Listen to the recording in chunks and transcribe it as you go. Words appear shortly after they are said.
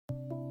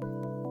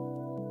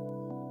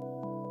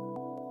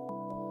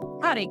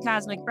Howdy,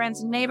 cosmic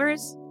friends and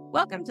neighbors.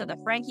 Welcome to the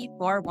Frankie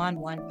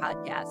 411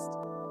 podcast.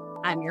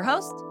 I'm your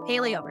host,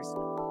 Haley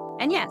Overson.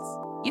 And yes,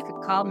 you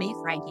could call me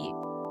Frankie.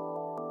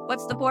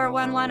 What's the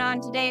 411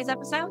 on today's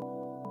episode?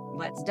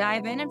 Let's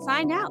dive in and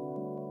find out.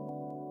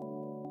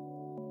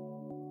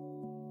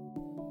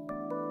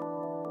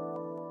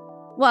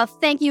 Well,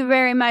 thank you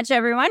very much,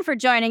 everyone, for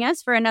joining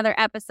us for another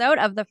episode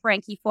of the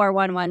Frankie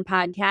 411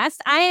 podcast.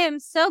 I am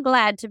so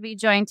glad to be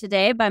joined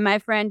today by my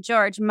friend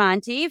George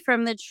Monty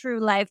from the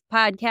TrueLife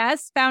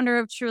podcast, founder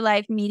of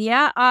TrueLife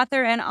Media,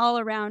 author, and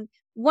all-around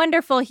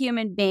wonderful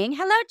human being.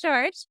 Hello,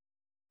 George.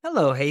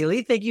 Hello,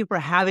 Haley. Thank you for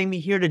having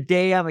me here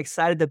today. I'm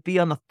excited to be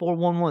on the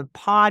 411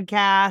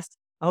 podcast.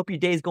 I hope your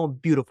day is going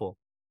beautiful.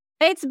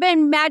 It's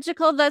been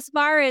magical thus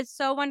far. It's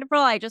so wonderful.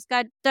 I just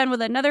got done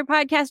with another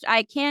podcast.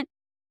 I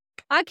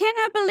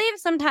cannot believe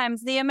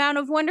sometimes the amount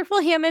of wonderful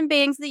human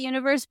beings the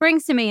universe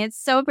brings to me.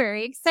 It's so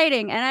very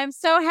exciting. And I'm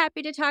so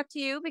happy to talk to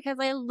you because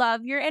I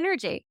love your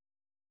energy.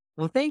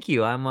 Well, thank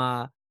you. I've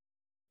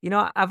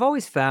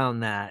always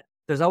found that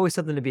there's always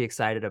something to be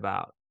excited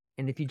about.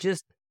 And if you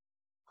just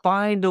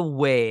find a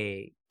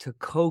way to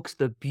coax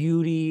the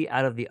beauty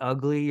out of the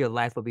ugly, your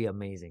life will be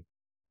amazing.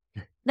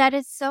 That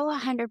is so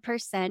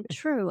 100%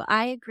 true.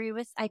 I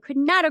could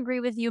not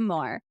agree with you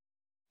more.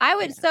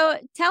 So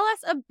tell us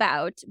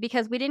about,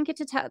 because we didn't get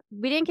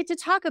to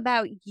talk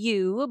about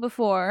you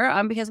before,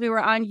 because we were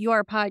on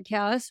your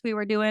podcast. We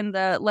were doing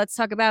the Let's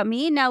Talk About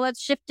Me. Now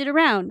let's shift it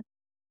around.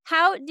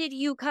 How did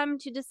you come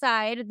to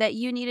decide that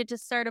you needed to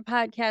start a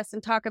podcast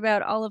and talk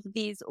about all of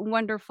these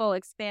wonderful,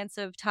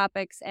 expansive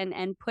topics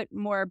and put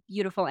more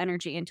beautiful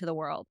energy into the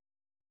world?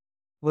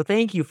 Well,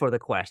 thank you for the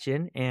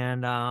question.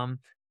 And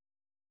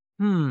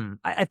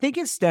I think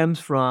it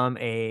stems from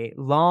a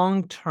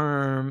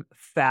long-term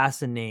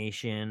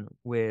fascination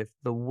with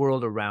the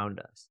world around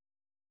us.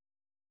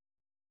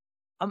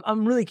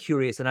 I'm really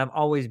curious, and I've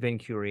always been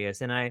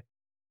curious, and I've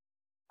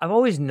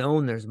always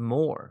known there's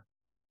more.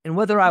 And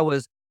whether I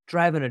was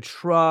driving a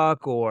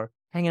truck or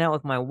hanging out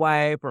with my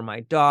wife or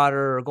my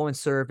daughter or going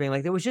surfing,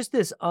 like there was just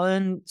this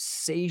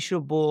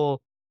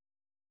unsatiable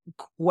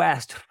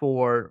quest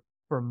for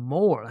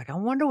more. Like I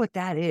wonder what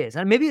that is.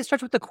 And maybe it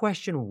starts with the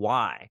question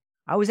why.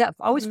 I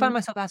always find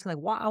myself asking,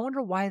 like, why? I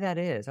wonder why that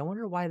is. I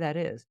wonder why that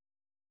is.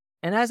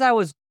 And as I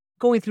was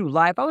going through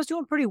life, I was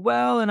doing pretty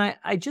well. And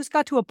I just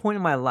got to a point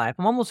in my life.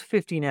 I'm almost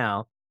 50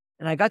 now.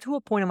 And I got to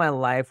a point in my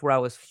life where I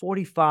was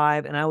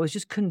 45 and I was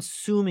just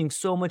consuming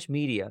so much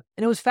media.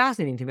 And it was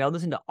fascinating to me. I would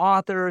listen to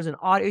authors and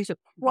audio. I used to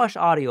crush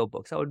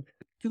audiobooks. I would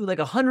do like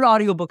 100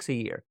 audiobooks a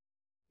year.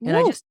 And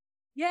Woo.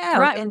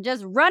 and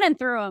just running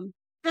through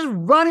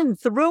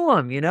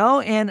them.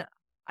 And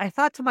I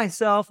thought to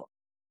myself,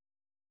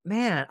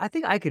 man, I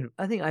think I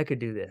could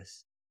do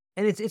this.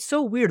 And it's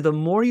so weird. The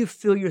more you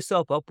fill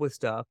yourself up with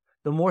stuff,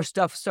 the more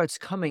stuff starts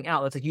coming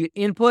out. It's like you get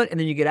input and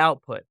then you get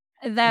output.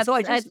 That's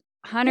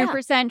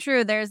 100%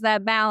 true. There's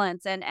that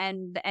balance, and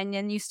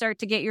then you start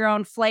to get your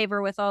own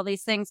flavor with all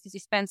these things because you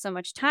spend so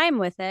much time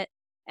with it.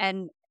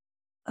 And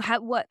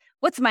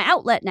what's my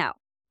outlet now,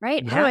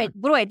 right? Yeah.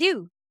 What do I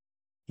do?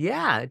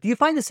 Yeah. Do you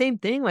find the same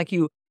thing? Like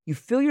you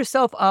fill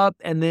yourself up,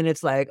 and then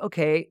it's like,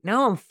 okay,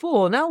 now I'm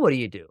full. Now what do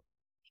you do?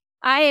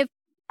 I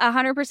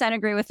 100%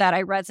 agree with that.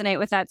 I resonate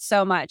with that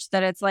so much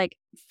that it's like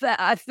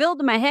I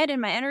filled my head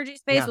and my energy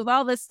space with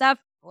all this stuff.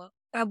 What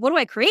do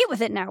I create with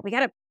it now?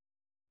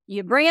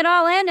 You bring it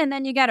all in and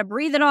then you got to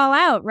breathe it all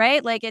out,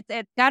 right? Like it's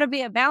got to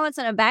be a balance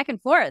and a back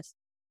and forth.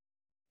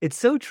 It's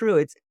so true.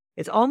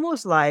 It's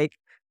almost like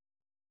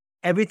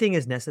everything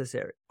is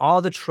necessary.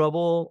 All the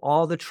trouble,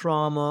 all the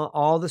trauma,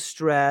 all the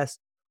stress,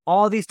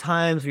 all these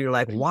times where you're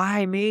like,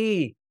 why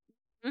me?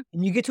 Mm-hmm.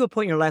 And you get to a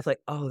point in your life like,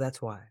 oh,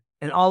 that's why.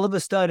 And all of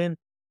a sudden,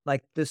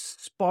 like the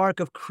spark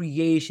of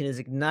creation is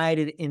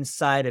ignited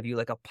inside of you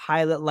like a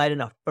pilot light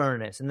in a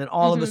furnace. And then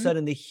all of a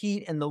sudden the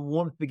heat and the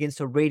warmth begins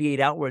to radiate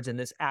outwards in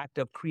this act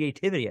of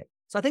creativity.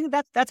 So I think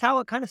that's how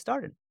it kind of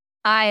started.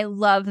 I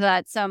love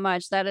that so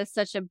much. That is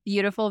such a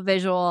beautiful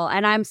visual.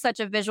 And I'm such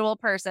a visual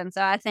person.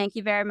 So I thank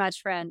you very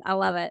much, friend. I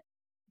love it.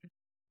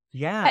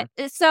 Yeah.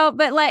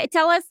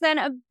 Tell us then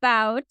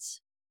about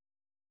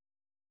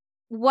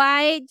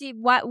why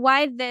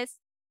this,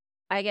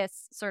 I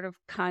guess, sort of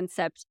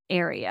concept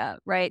area,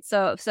 right?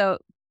 So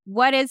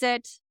what is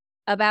it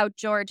about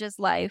George's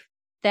life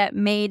that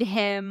made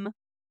him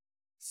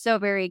so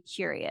very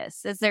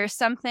curious? Is there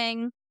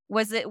something,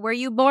 were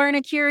you born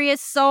a curious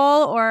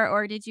soul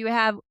or did you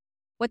have,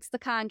 what's the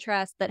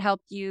contrast that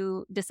helped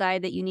you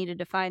decide that you needed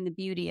to find the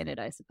beauty in it,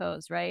 I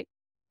suppose, right?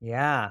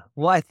 Yeah.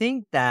 Well, I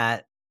think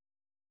that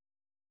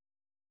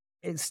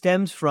it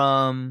stems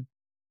from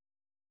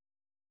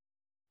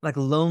like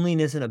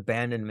loneliness and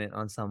abandonment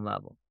on some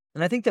level.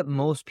 And I think that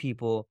most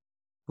people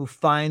who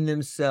find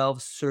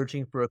themselves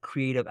searching for a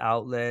creative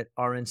outlet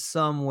are in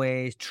some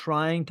ways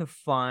trying to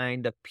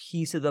find a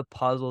piece of the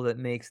puzzle that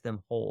makes them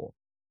whole.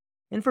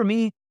 And for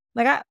me,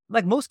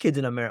 like most kids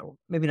in America,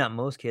 maybe not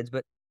most kids,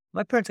 but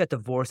my parents got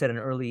divorced at an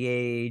early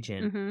age,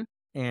 and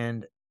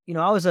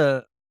I was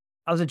a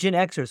Gen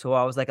Xer, so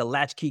I was like a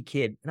latchkey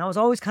kid, and I was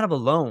always kind of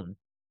alone.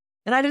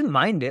 And I didn't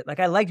mind it. Like,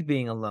 I liked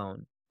being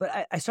alone.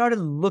 But I started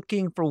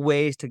looking for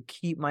ways to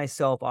keep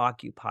myself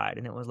occupied.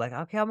 And it was like,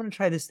 okay, I'm gonna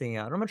try this thing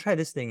out. Or I'm gonna try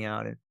this thing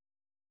out.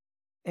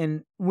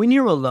 And when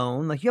you're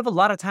alone, like you have a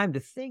lot of time to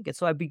think. And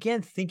so I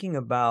began thinking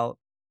about,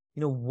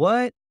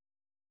 what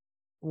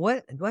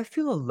do I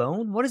feel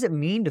alone? What does it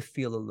mean to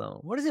feel alone?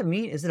 What does it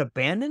mean? Is it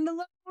abandoned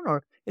alone?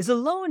 Or is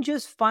alone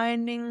just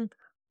finding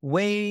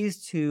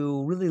ways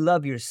to really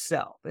love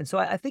yourself? And so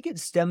I think it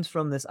stems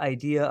from this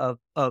idea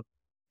of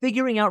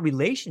figuring out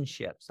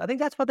relationships. I think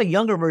that's what the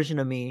younger version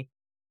of me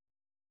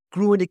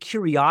grew into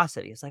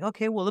curiosity. It's like,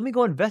 okay, well, let me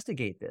go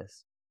investigate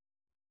this.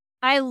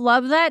 I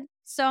love that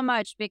so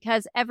much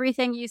because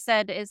everything you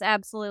said is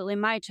absolutely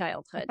my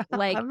childhood.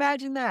 Like,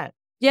 Imagine that.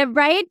 yeah,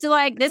 right?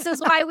 Like, this is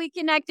why we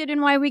connected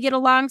and why we get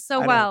along so I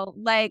don't. well.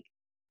 Like,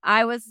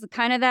 I was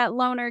kind of that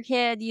loner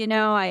kid,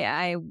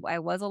 I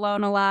was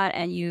alone a lot,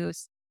 and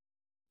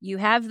you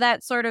have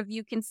that sort of,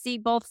 you can see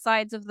both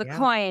sides of the Yeah.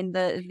 coin,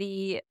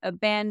 the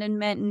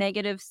abandonment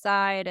negative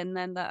side, and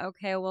then the,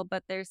 okay, well,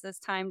 but there's this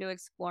time to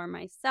explore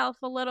myself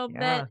a little bit,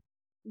 Yeah.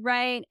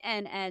 right?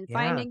 And Yeah.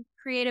 finding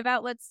creative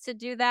outlets to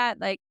do that.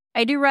 Like,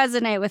 I do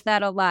resonate with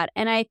that a lot.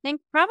 And I think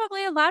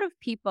probably a lot of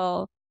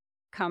people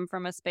come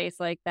from a space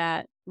like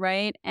that,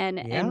 right? And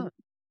Yeah.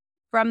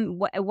 from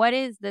what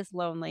is this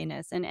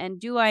loneliness, and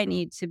do I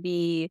need to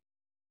be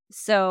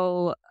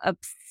so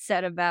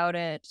upset about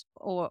it,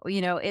 or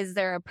is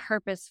there a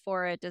purpose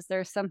for it? Is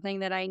there something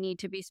that I need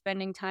to be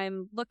spending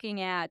time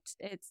looking at?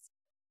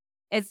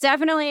 It's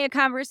definitely a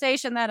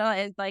conversation that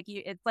it's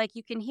like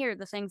you can hear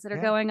the things that are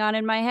Yeah. going on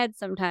in my head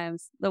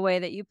sometimes, the way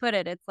that you put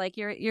it. It's like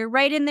you're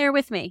right in there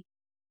with me.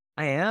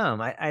 I am.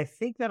 I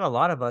think that a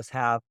lot of us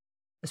have,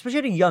 especially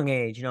at a young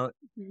age,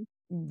 Mhm.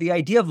 the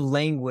idea of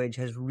language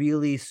has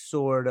really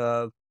sort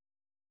of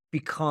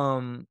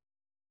become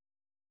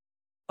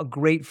a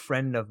great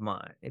friend of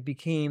mine. It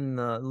became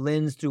the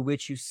lens through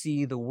which you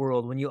see the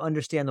world. When you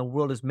understand the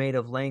world is made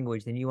of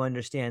language, then you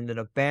understand that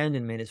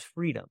abandonment is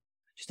freedom.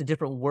 Just a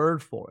different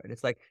word for it.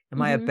 It's like,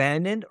 am I Mhm.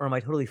 abandoned or am I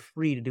totally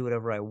free to do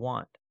whatever I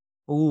want?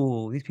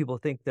 Ooh, these people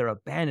think they're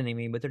abandoning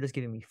me, but they're just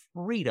giving me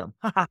freedom.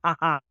 Ha ha ha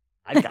ha.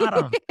 I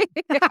got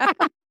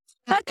them.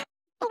 That's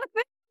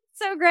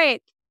so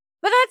great.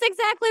 But that's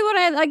exactly what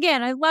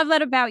I love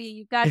that about you.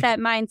 You've got that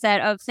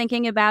mindset of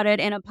thinking about it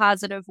in a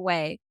positive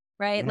way,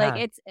 right?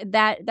 Like,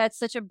 Yeah. that's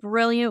such a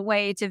brilliant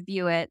way to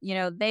view it.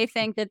 They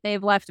think that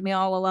they've left me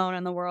all alone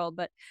in the world,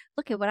 but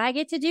look at what I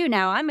get to do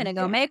now. I'm going to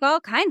go Yeah. make all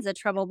kinds of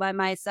trouble by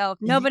myself.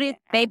 Nobody's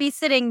Yeah.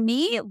 babysitting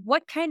me.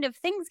 What kind of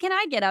things can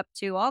I get up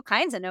to? All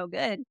kinds of no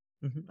good.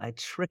 Mhm. I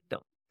tricked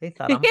them. They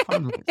thought I'm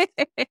harmless.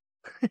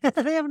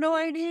 They have no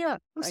idea.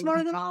 I'm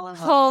smarter than all of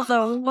them. Pull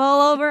the wool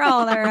over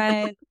all their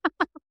eyes.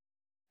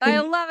 I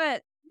love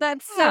it.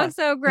 That's so, Yeah.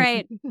 so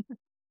great.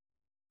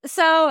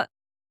 So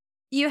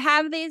you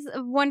have these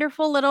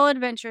wonderful little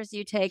adventures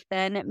you take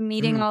then,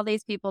 meeting Mhm. all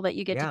these people that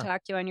you get to Yeah.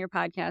 talk to on your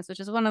podcast,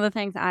 which is one of the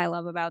things I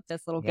love about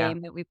this little Yeah.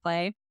 game that we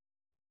play.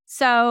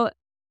 So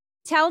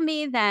tell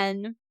me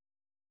then,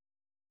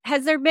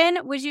 has there been,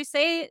 what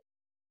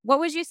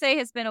would you say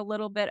has been a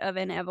little bit of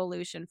an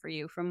evolution for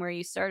you from where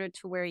you started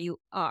to where you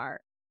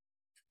are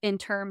in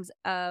terms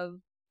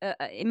of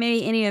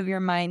maybe any of your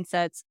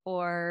mindsets,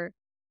 or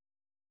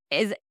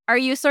are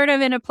you sort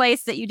of in a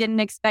place that you didn't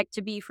expect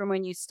to be from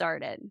when you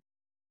started?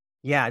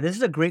 Yeah, this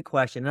is a great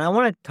question, and I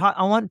wanna talk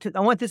I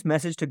want this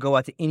message to go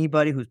out to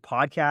anybody who's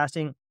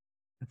podcasting,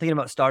 thinking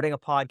about starting a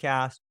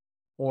podcast,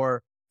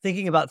 or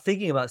thinking about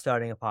starting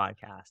a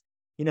podcast.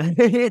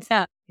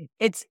 Yeah.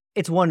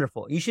 It's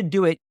wonderful. You should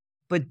do it,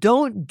 but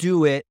don't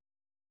do it.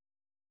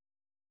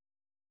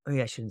 Oh,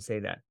 yeah, I shouldn't say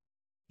that.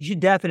 You should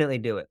definitely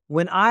do it.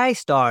 When I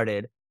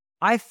started,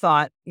 I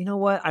thought, "You know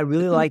what? I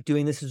really like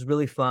doing this. Is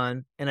really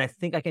fun, and I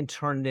think I can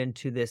turn it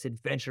into this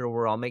adventure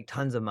where I'll make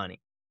tons of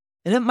money."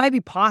 And it might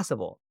be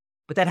possible,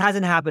 but that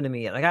hasn't happened to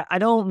me yet. Like, I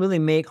don't really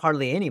make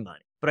hardly any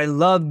money, but I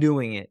love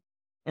doing it.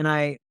 And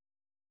I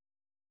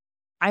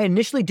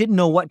initially didn't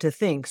know what to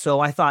think, so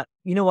I thought,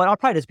 "You know what? I'll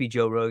probably just be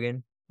Joe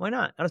Rogan. Why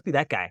not? I'll just be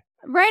that guy."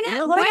 Right And I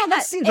now, was like, why "Oh, that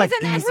not? seems like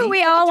Isn't that who easy.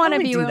 we I'll all want to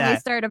totally be do when we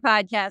that." start a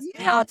podcast? We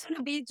all Yeah. want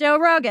to be Joe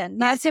Rogan.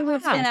 That's who,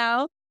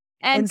 Yeah.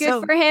 and And good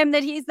so for him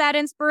that he's that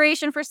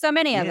inspiration for so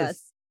many he of is.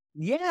 us.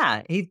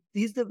 Yeah,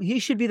 he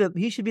should be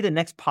the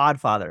next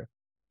podfather.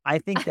 I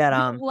think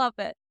that, Love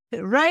it.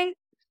 right?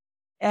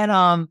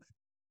 And,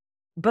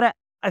 but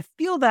I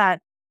feel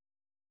that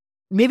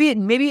maybe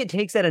it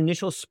takes that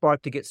initial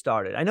spark to get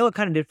started. I know it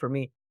kinda did for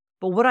me,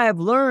 but what I have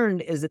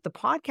learned is that the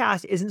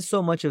podcast isn't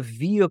so much a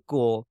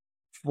vehicle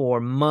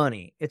for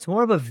money, it's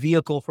more of a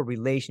vehicle for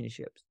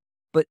relationships.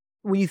 But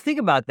when you think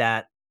about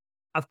that,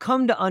 I've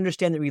come to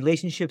understand that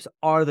relationships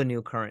are the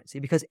new currency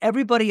because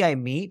everybody I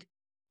meet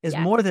is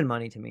Yes. more than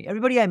money to me.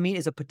 Everybody I meet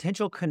is a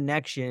potential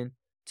connection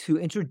to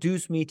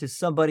introduce me to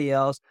somebody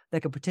else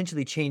that could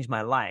potentially change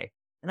my life.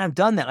 And I've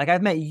done that. Like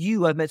I've met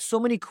you, I've met so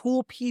many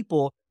cool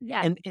people,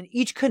 Yes. and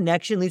each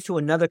connection leads to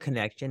another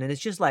connection. And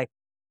it's just like,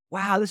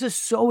 wow, this is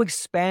so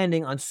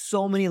expanding on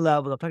so many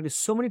levels. I'm talking to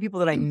so many people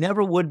that I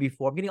never would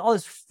before. I'm getting all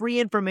this free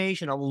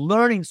information. I'm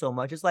learning so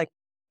much. It's like,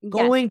 Yes.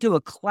 going to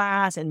a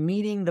class and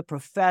meeting the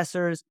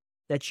professors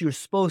that you're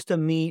supposed to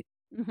meet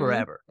Mhm.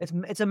 forever.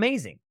 It's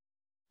amazing.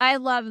 I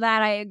love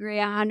that. I agree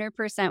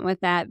 100% with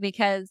that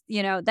because,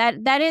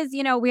 that is,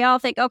 we all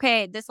think,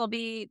 okay, that's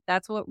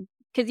what,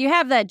 because you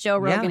have that Joe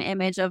Rogan Yeah,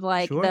 image of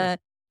like sure. the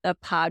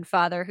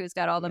podfather who's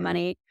got all the Yeah,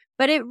 money.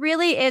 But it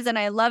really is. And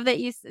I love that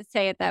you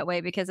say it that way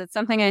because it's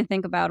something I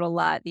think about a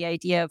lot, the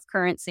idea of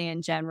currency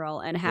in general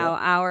and how yep,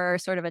 our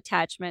sort of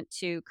attachment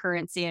to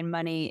currency and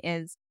money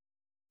is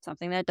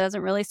something that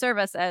doesn't really serve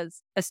us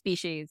as a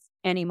species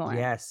anymore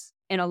yes,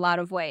 in a lot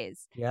of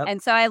ways. yep,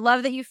 And so I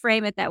love that you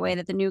frame it that way,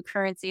 that the new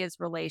currency is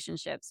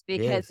relationships, it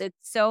because is. it's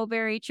so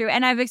very true.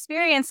 And I've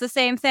experienced the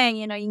same thing.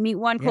 You meet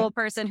one Yeah, cool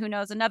person who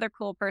knows another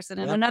cool person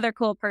and yep, another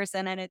cool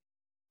person.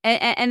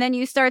 And then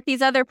you start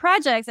these other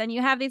projects and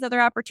you have these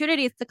other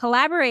opportunities to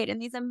collaborate in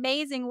these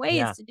amazing ways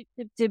yeah,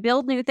 to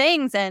build new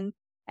things. And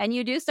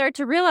you do start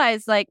to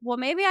realize like, well,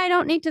 maybe I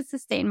don't need to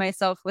sustain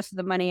myself with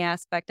the money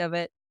aspect of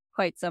it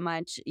quite so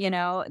much.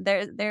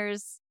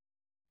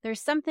 There's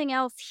something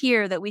else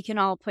here that we can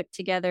all put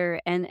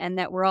together and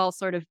that we're all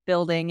sort of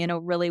building in a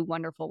really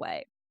wonderful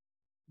way.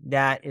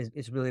 that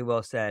is really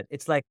well said.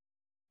 It's like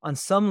on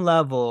some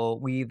level,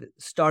 we've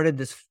started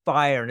this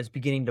fire and it's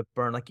beginning to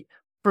burn. Like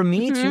for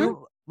me Mhm.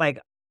 too, like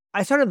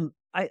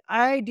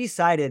I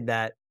decided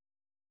that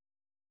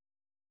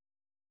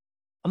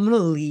I'm gonna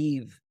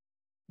leave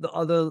the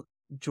other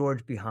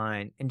George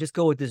behind and just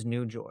go with this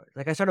new George.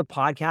 Like I started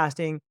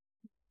podcasting.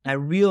 I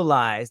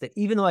realized that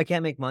even though I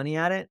can't make money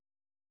at it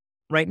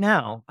right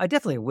now, I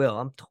definitely will.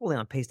 I'm totally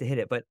on pace to hit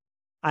it, but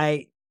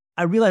I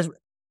I realized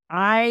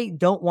I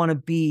don't want to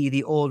be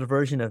the old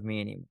version of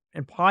me anymore.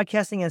 And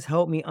podcasting has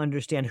helped me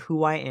understand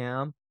who I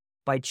am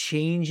by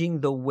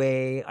changing the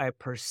way I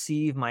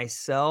perceive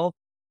myself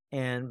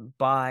and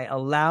by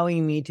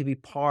allowing me to be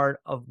part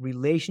of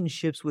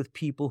relationships with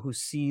people who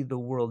see the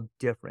world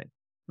different.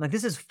 Like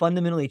this has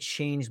fundamentally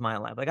changed my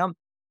life. Like I'm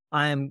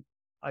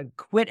I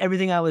quit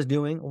everything I was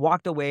doing,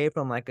 walked away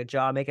from like a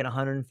job making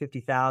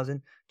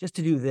 150,000 just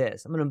to do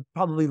this. I'm gonna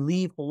probably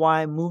leave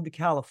Hawaii, move to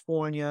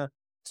California,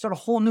 start a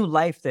whole new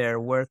life there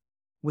where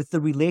with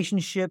the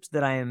relationships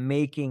that I am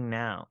making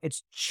now.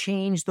 It's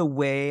changed the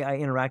way I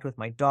interact with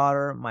my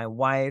daughter, my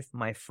wife,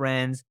 my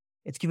friends.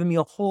 It's given me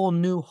a whole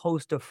new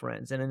host of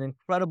friends and an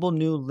incredible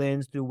new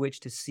lens through which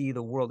to see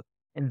the world.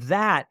 And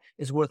that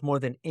is worth more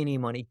than any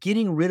money.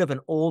 Getting rid of an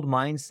old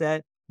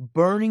mindset,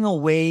 burning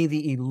away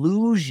the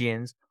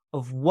illusions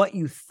of what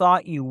you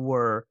thought you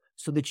were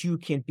so that you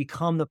can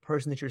become the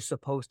person that you're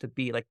supposed to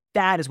be. Like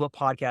that is what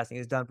podcasting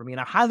has done for me. And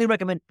I highly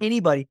recommend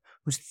anybody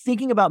who's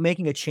thinking about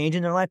making a change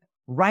in their life,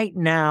 right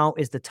now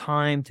is the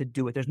time to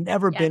do it. There's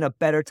never Yes. been a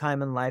better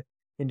time in life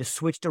than to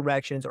switch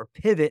directions or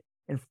pivot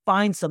and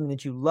find something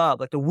that you love.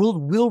 Like the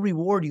world will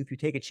reward you if you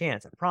take a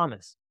chance. I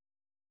promise.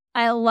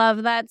 I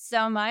love that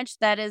so much.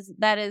 That is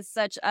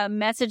such a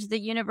message the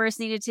universe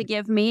needed to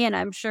give me, and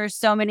I'm sure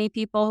so many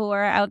people who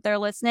are out there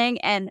listening.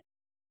 And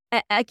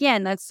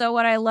again, that's so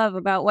what I love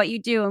about what you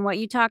do and what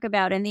you talk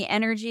about and the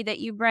energy that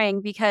you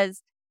bring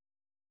because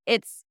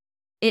it's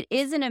it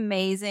is an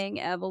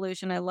amazing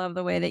evolution. I love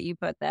the way that you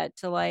put that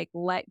to like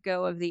let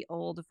go of the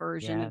old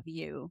version Yeah. of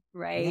you,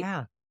 right?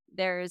 Yeah.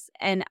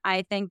 And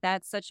I think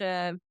that's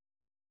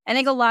I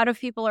think a lot of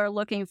people are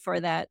looking for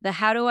that. The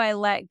how do I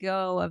let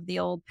go of the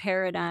old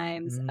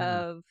paradigms Mm.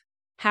 of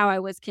how I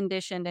was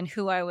conditioned and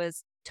who I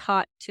was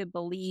taught to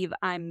believe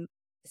I'm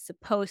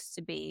supposed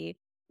to be,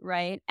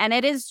 right? And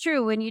it is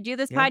true when you do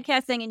this Yeah.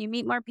 podcasting and you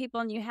meet more people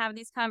and you have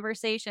these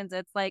conversations,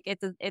 it's like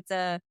it's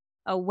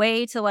a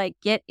way to like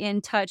get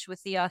in touch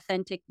with the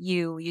authentic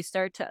you. You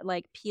start to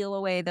like peel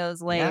away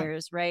those Yeah.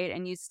 layers, right?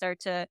 And you start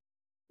to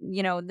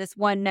this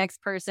one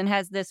next person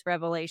has this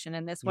revelation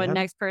and this one Yeah.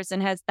 next person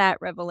has that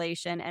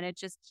revelation and it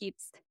just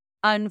keeps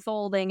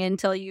unfolding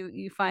until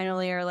you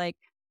finally are like,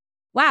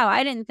 wow,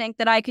 I didn't think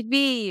that I could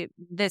be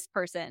this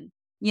person.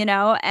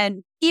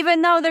 And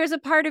even though there's a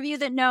part of you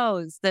that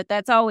knows that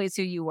that's always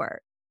who you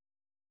were.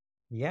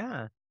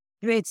 Yeah.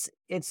 It's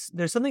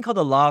there's something called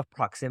the law of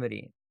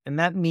proximity. And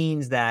that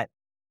means that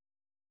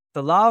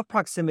the law of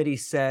proximity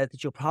says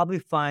that you'll probably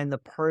find the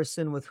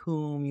person with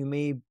whom you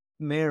may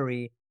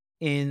marry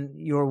in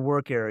your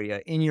work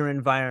area, in your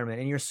environment,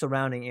 in your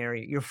surrounding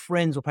area. Your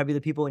friends will probably be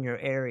the people in your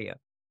area.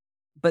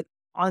 But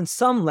on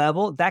some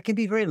level, that can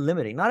be very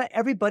limiting. Not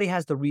everybody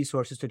has the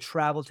resources to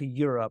travel to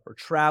Europe or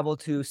travel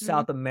to Mhm.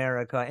 South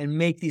America and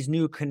make these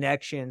new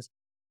connections.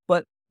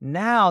 But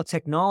now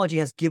technology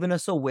has given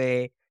us a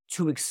way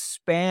to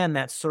expand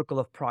that circle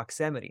of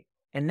proximity.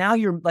 And now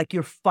you're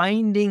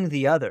finding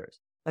the others.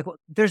 Like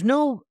there's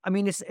no, I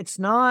mean, it's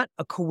not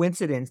a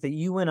coincidence that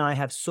you and I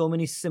have so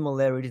many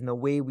similarities in the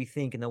way we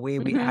think and the way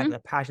we act Mhm. and the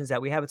passions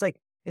that we have. It's like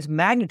it's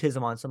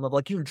magnetism on some level.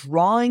 Like you're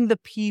drawing the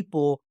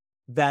people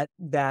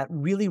that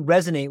really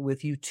resonate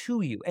with you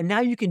to you. And now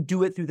you can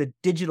do it through the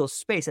digital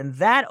space. And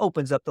that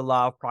opens up the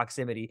law of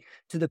proximity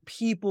to the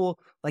people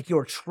like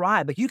your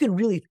tribe. Like you can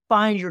really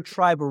find your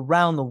tribe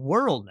around the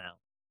world now.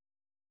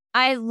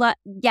 I love,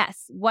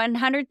 yes,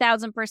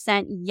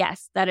 100,000%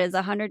 yes. That is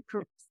 100.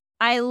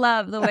 I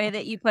love the way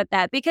that you put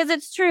that because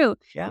it's true.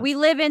 Yeah. We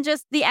live in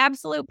just the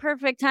absolute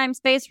perfect time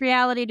space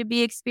reality to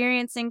be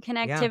experiencing Yeah.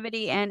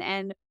 connectivity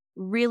and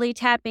really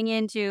tapping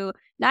into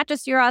not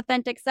just your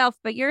authentic self,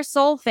 but your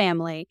soul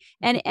family.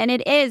 And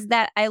it is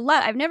that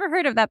I've never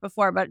heard of that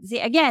before, but see,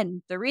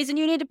 again, the reason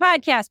you need a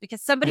podcast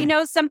because somebody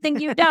knows something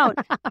you don't.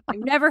 I've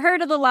never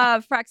heard of the law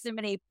of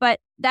proximity, but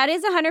that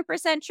is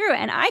 100% true.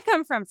 And I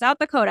come from South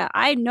Dakota.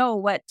 I know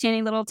what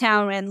teeny little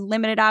town and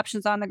limited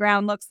options on the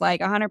ground looks like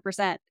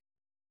 100%.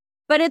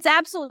 But it's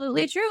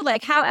absolutely true.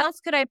 Like, how else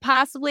could I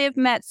possibly have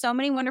met so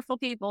many wonderful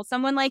people?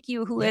 Someone like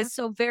you who Yeah. is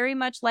so very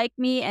much like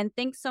me and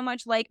thinks so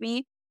much like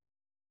me.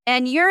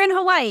 And you're in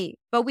Hawaii,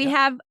 but we Yeah.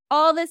 have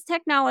all this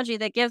technology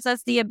that gives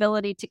us the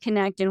ability to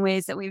connect in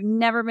ways that we've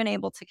never been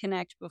able to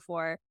connect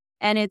before.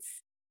 And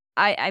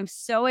I'm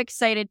so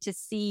excited to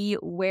see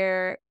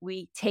where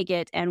we take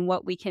it and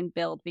what we can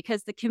build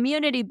because the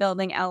community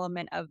building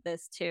element of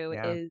this too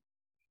Yeah. is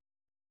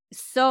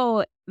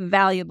so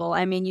valuable.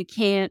 I mean, you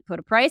can't put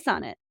a price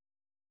on it.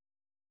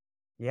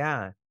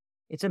 Yeah.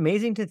 It's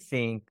amazing to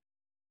think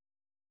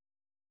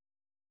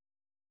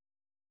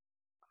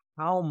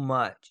how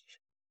much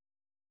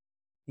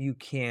you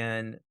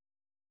can,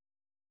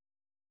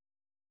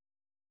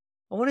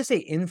 I want to say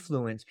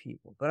influence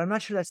people, but I'm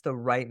not sure that's the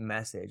right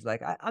message.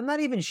 Like, I'm not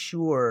even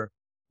sure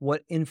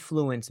what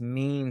influence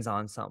means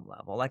on some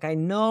level. Like, I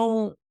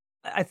know,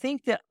 I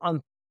think that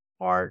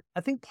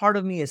I think part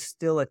of me is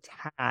still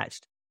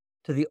attached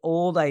to the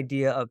old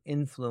idea of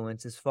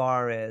influence as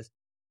far as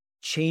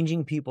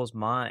changing people's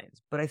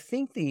minds. But I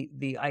think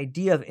the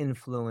idea of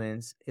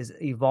influence is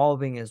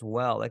evolving as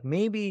well. Like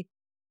maybe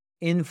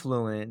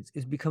influence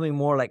is becoming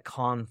more like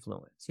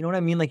confluence. You know what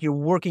I mean? Like you're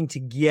working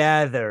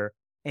together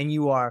and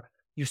you're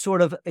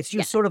sort of it's Yeah.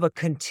 just sort of a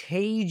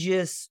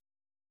contagious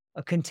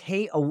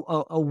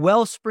a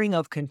wellspring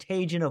of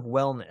contagion of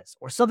wellness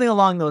or something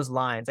along those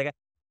lines. Like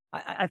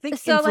I think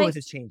So like influence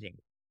is changing.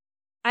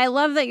 I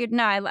love that you're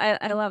no,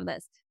 I love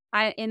this.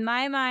 In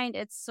my mind,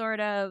 it's sort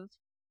of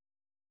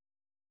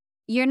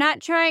you're not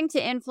trying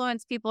to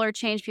influence people or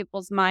change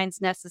people's minds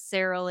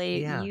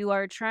necessarily. Yeah. You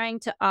are trying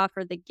to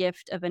offer the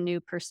gift of a new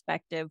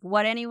perspective.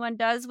 What anyone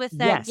does with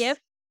that Yes.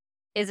 gift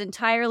is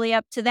entirely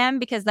up to them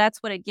because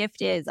that's what a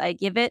gift is. I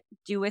give it,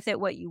 do with it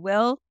what you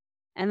will.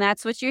 And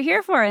that's what you're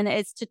here for. And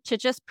it's to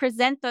just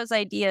present those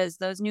ideas,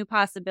 those new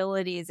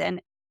possibilities.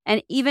 And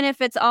even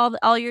if it's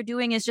all you're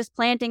doing is just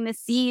planting the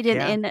seed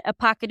Yeah. in a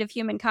pocket of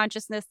human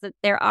consciousness that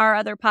there are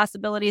other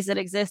possibilities that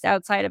exist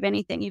outside of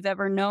anything you've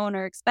ever known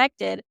or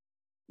expected,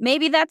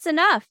 maybe that's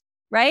enough,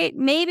 right?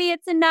 Maybe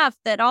it's enough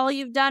that all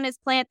you've done is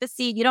plant the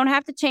seed. You don't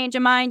have to change a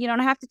mind. You don't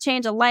have to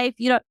change a life.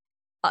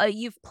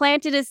 You've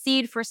planted a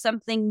seed for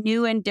something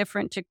new and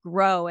different to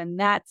grow. And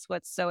that's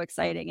what's so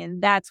exciting.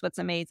 And that's what's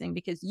amazing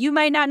because you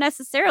might not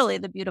necessarily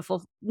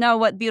know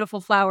what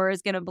beautiful flower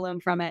is going to bloom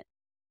from it.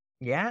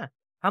 Yeah.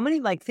 How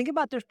many like think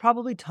about there's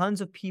probably tons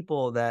of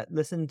people that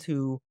listen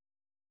to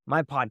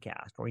my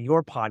podcast or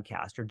your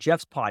podcast or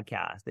Jeff's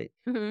podcast that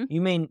Hmm. you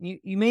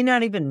may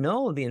not even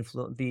know the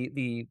influence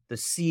the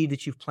seed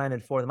that you've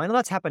planted for them. I know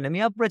that's happened to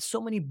me. I've read so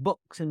many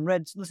books and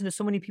listened to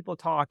so many people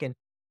talk, and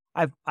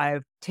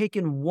I've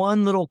taken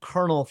one little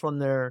kernel from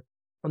their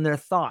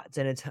thoughts,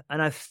 and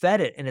I've fed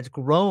it and it's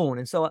grown.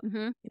 And so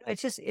Hmm.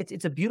 it's just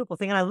it's a beautiful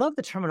thing. And I love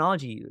the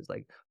terminology you use,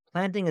 like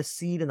planting a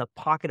seed in the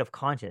pocket of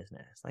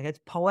consciousness. Like it's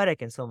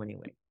poetic in so many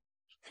ways.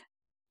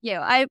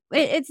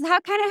 It's how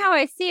kind of how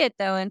I see it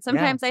though. And Yeah.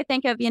 sometimes I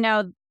think of,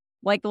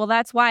 like, well,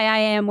 that's why I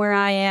am where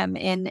I am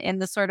in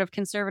the sort of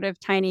conservative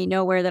tiny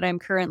nowhere that I'm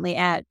currently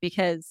at,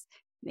 because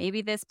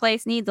maybe this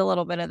place needs a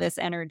little bit of this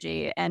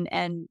energy.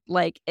 And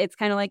like, it's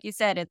kind of like you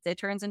said, it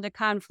turns into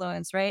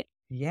confluence, right?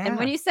 And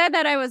when Yeah. you said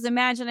that, I was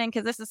imagining,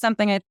 because this is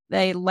something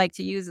I like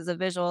to use as a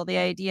visual, the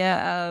idea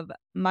of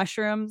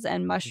mushrooms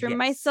and mushroom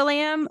Yes.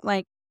 mycelium.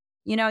 Like,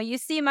 you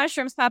see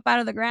mushrooms pop out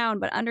of the ground,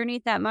 but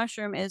underneath that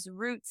mushroom is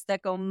roots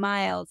that go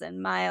miles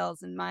and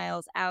miles and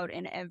miles out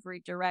in every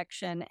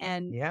direction.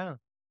 And Yeah.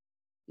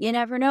 you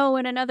never know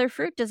when another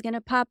fruit is going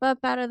to pop up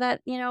out of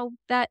that,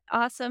 that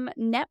awesome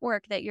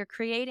network that you're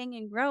creating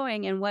and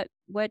growing and what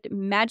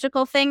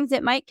magical things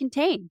it might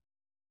contain.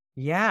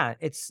 Yeah,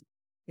 it's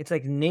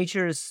like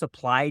nature's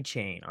supply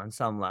chain on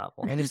some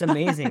level, and it's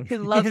amazing, I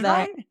love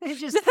that. right?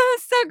 It's just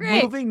That's so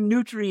great. moving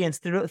nutrients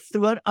through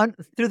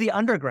the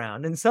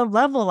underground. And some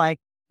level, like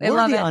I we're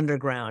love the it.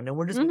 underground, and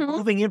we're just Hmm.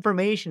 moving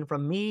information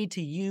from me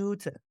to you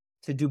to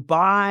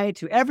Dubai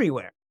to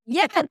everywhere.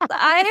 Yes, I love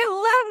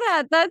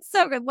that. That's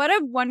so good. What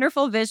a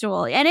wonderful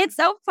visual. And it's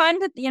so fun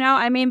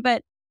to,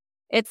 but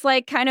it's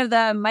like kind of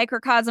the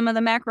microcosm of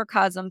the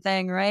macrocosm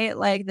thing, right?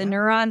 Like the Yeah,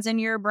 neurons in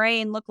your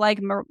brain look like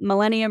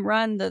Millennium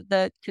Run,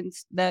 the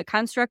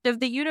construct of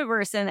the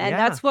universe, and yeah,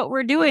 that's what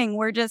we're doing.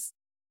 We're just,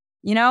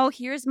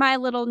 here's my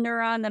little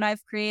neuron that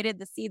I've created,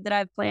 the seed that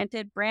I've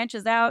planted,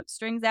 branches out,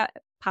 strings out,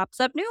 pops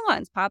up new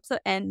ones, pops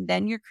up, and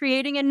then you're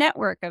creating a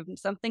network of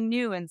something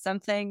new and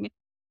something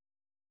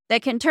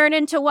that can turn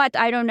into what?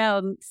 I don't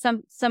know,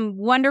 some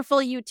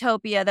wonderful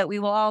utopia that we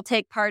will all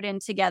take part in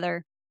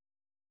together.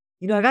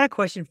 I got a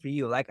question for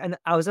you. Like, and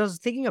I was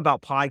thinking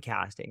about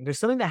podcasting. There's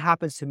something that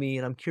happens to me,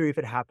 and I'm curious if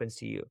it happens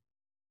to you.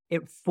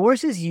 It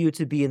forces you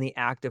to be in the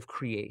act of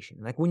creation.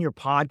 Like when you're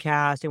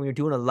podcasting, when you're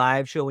doing a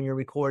live show, when you're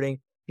recording,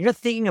 you're not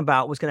thinking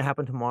about what's going to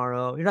happen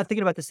tomorrow. You're not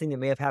thinking about this thing that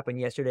may have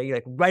happened yesterday. You're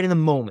like right in the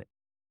moment.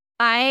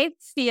 I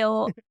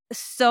feel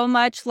so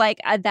much like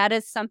that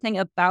is something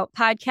about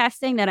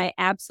podcasting that I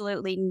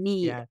absolutely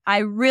need. Yeah. I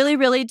really,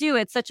 really do.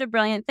 It's such a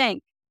brilliant thing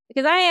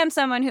because I am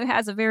someone who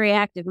has a very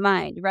active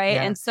mind, right?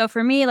 Yeah. And so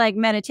for me, like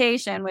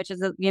meditation, which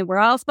is, we're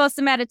all supposed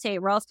to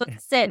meditate, we're all supposed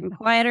to sit and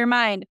quiet our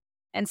mind.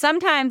 And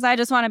sometimes I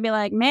just want to be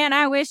like, man,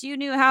 I wish you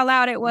knew how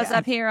loud it was Yeah.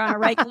 up here on a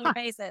regular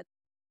basis.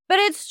 But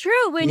it's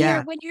true when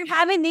Yeah. you're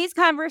having these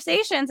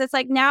conversations, it's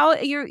like now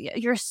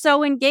you're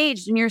so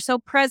engaged and you're so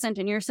present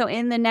and you're so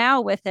in the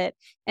now with it.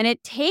 And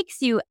it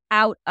takes you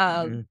out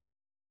of Mhm.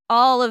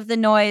 all of the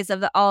noise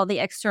of all the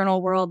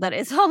external world that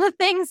is all the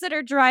things that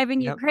are driving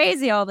you Yep.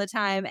 crazy all the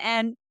time.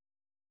 And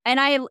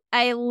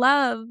I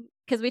love,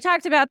 because we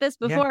talked about this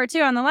Yeah. before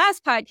too on the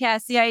last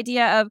podcast, the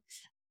idea of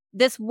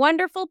this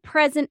wonderful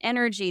present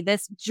energy,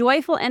 this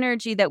joyful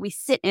energy that we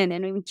sit in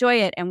and enjoy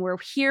it. And we're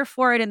here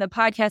for it in the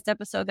podcast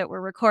episode that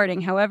we're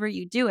recording, however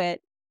you do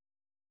it.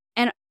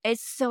 And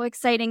it's so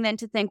exciting then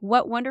to think,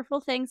 what wonderful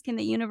things can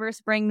the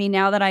universe bring me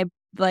now that I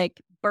like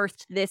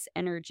birthed this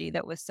energy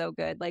that was so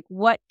good? Like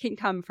what can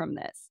come from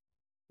this?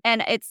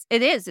 And it's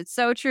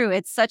so true.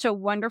 It's such a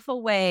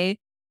wonderful way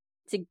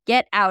to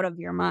get out of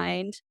your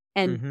mind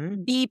and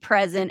Mhm. be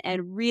present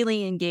and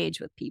really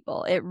engage with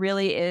people. It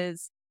really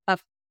is a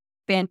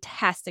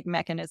fantastic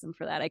mechanism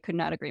for that. I could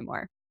not agree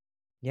more.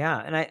 Yeah,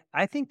 and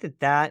I think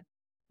that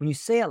when you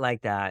say it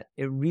like that,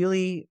 it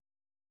really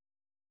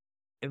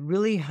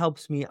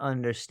helps me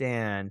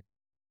understand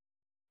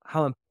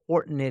how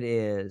important it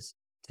is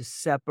to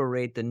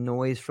separate the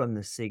noise from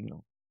the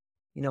signal.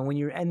 When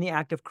you're in the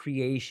act of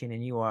creation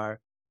and you are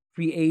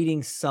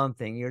creating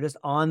something, you're just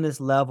on this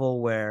level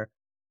where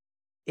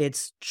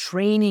it's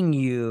training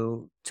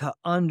you to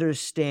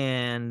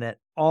understand that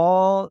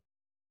all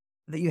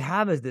that you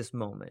have is this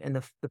moment and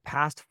the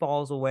past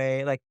falls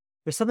away. Like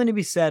there's something to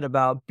be said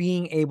about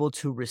being able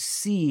to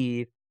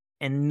receive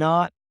and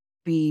not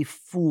be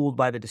fooled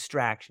by the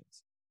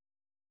distractions.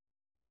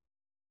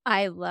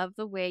 I love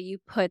the way you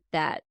put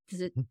that.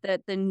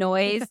 That the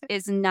noise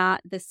is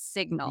not the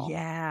signal.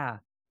 Yeah.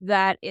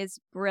 That is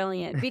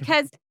brilliant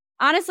because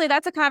honestly,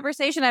 that's a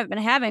conversation I've been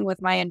having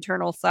with my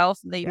internal self,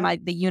 Yeah.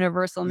 the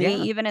universal me,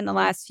 Yeah. even in the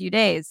last few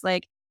days.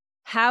 Like,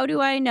 how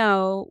do I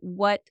know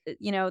what, the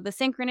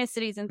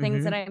synchronicities and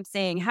things that Mhm. I'm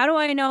seeing? How do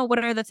I know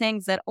what are the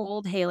things that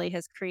old Haley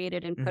has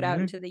created and put out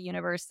Mhm. into the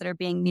universe that are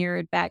being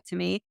mirrored back to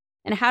me?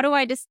 And how do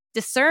I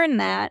discern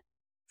that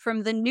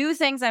from the new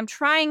things I'm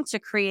trying to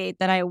create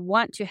that I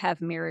want to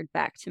have mirrored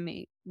back to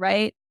me?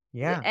 Right.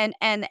 Yeah.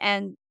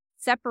 And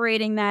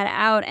separating that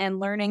out and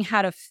learning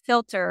how to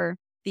filter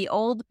the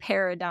old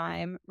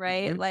paradigm,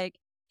 right? Mhm. Like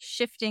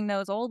shifting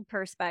those old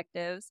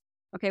perspectives.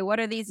 Okay, what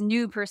are these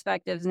new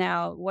perspectives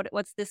now?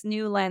 What's this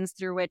new lens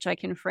through which I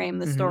can frame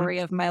the Mhm. story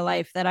of my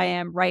life that I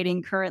am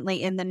writing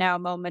currently in the now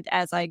moment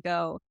as I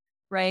go,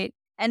 right?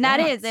 And that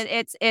Yeah.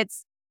 is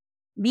it's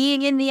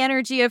being in the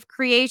energy of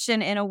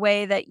creation in a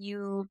way that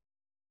you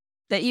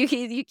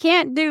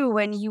can't do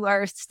when you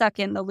are stuck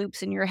in the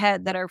loops in your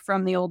head that are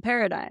from the old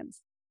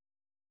paradigms.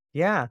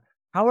 Yeah.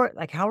 How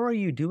are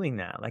you doing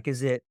that? Like,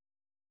 is it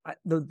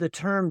the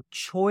term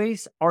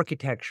choice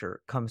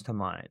architecture comes to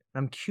mind.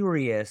 I'm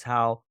curious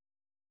how,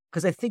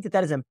 because I think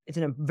that it's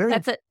a very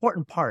That's a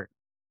important part.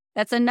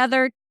 That's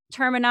another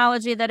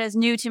terminology that is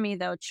new to me,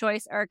 though.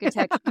 Choice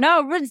architecture.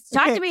 No,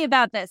 talk Okay. to me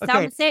about this.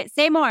 Okay.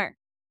 Say more.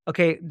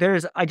 Okay.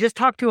 I just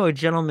talked to a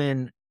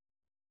gentleman,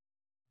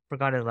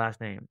 forgot his last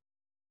name.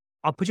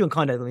 I'll put you in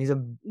contact with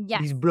him. He's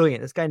Yes.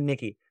 brilliant. This guy,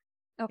 Nicky.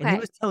 And he Okay.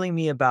 was telling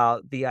me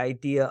about the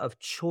idea of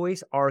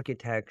choice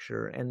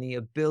architecture and the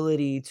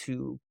ability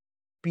to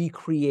be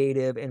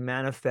creative and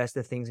manifest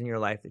the things in your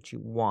life that you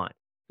want.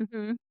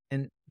 Hmm.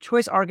 And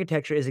choice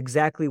architecture is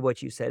exactly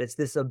what you said. It's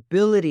this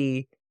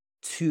ability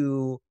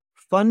to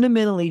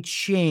fundamentally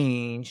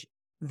change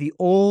the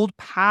old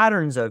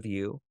patterns of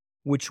you,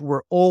 which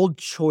were old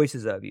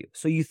choices of you.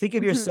 So you think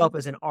of Hmm. yourself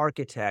as an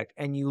architect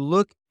and you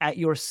look at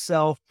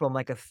yourself from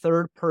like a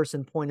third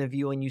person point of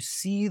view and you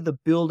see the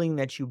building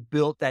that you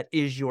built that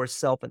is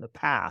yourself in the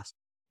past.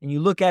 And you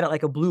look at it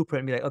like a blueprint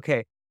and be like,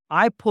 okay,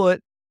 I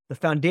put the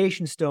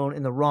foundation stone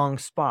in the wrong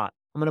spot.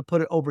 I'm going to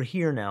put it over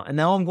here now. And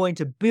now I'm going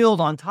to build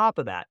on top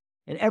of that.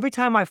 And every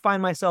time I find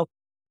myself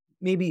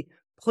maybe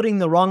putting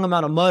the wrong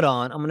amount of mud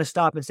on, I'm going to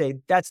stop and say,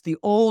 that's the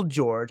old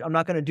George. I'm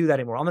not going to do that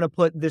anymore. I'm going to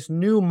put this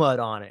new mud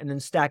on it and then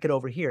stack it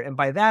over here. And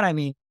by that, I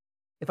mean,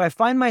 if I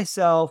find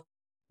myself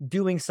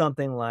doing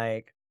something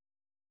like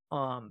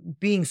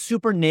being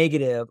super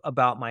negative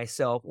about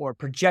myself or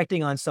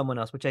projecting on someone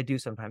else, which I do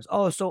sometimes.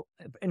 Oh, so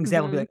an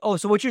example would be Hmm. like, oh,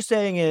 so what you're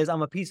saying is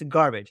I'm a piece of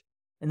garbage.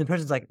 And the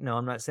person's like, no,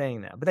 I'm not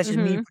saying that. But that's just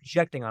me Hmm.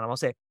 projecting on them. I'll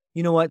say,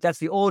 you know what? That's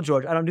the old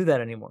George. I don't do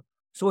that anymore.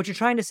 So what you're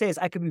trying to say is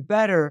I could be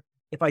better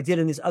if I did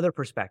in this other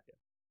perspective.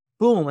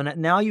 boom,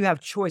 and now you have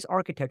choice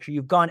architecture.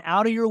 You've gone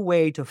out of your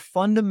way to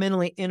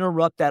fundamentally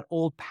interrupt that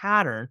old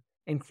pattern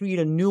and create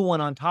a new one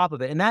on top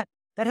of it. And that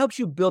helps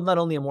you build not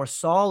only a more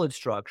solid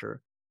structure,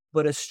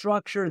 but a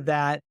structure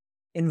that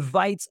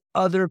invites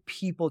other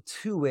people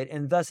to it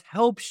and thus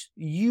helps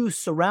you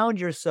surround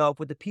yourself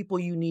with the people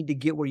you need to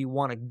get where you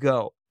want to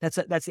go. That's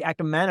the act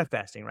of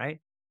manifesting, right?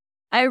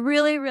 I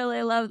really,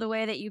 really love the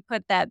way that you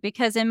put that,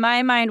 because in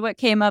my mind, what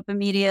came up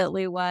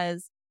immediately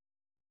was,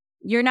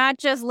 you're not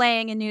just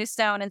laying a new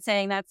stone and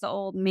saying that's the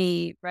old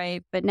me,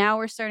 right? But now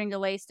we're starting to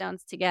lay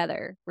stones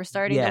together. We're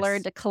starting to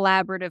learn Yes. to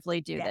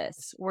collaboratively do this.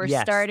 Yes. We're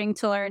Yes. starting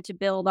to learn to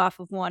build off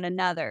of one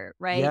another,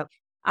 right? Yep.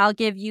 I'll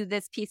give you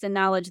this piece of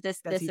knowledge,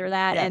 this or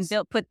that, and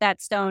Yes. put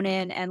that stone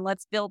in, and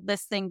let's build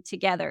this thing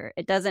together.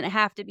 It doesn't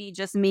have to be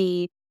just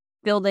me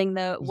building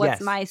what's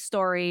Yes. my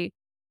story.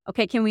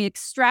 Okay, can we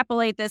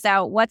extrapolate this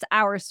out? What's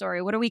our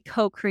story? What are we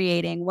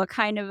co-creating? What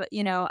kind of,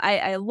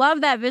 I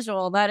love that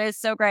visual. That is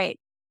so great.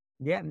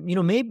 Yeah.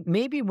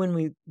 Maybe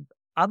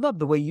I love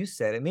the way you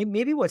said it.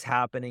 Maybe what's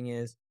happening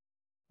is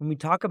when we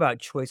talk about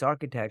choice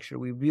architecture,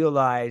 we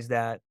realize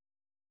that,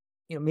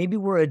 maybe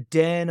we're a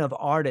den of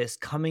artists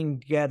coming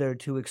together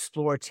to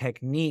explore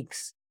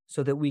techniques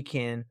so that we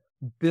can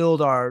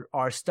build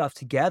our stuff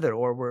together.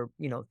 Or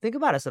think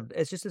about us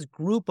as just this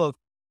group of,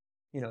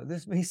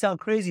 this may sound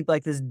crazy, but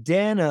like this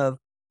den of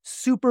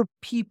super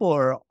people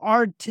or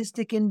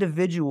artistic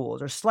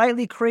individuals or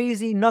slightly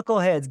crazy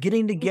knuckleheads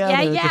getting Yeah,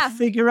 together to yeah.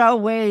 figure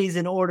out ways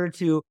in order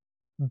to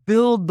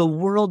build the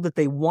world that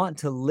they want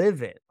to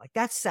live in. Like,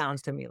 that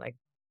sounds to me like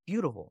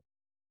beautiful.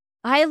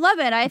 I love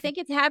it. I think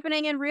it's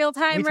happening in real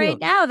Me time right too.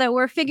 now, that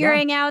we're Yeah.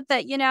 figuring out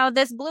that,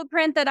 this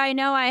blueprint that I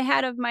know I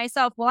had of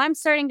myself. Well, I'm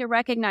starting to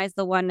recognize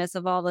the oneness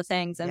of all the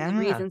things and the Yeah.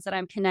 reasons that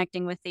I'm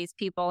connecting with these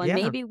people. And Yeah.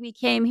 maybe we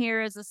came here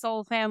as a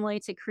soul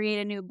family to create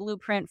a new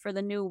blueprint for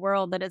the new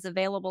world that is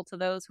available to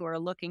those who are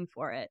looking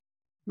for it.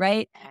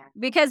 Right?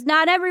 Because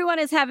not everyone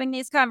is having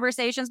these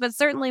conversations, but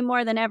certainly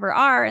more than ever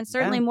are, and Yeah.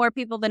 certainly more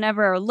people than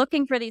ever are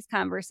looking for these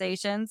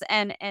conversations.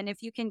 And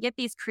if you can get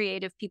these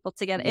creative people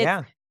together, it's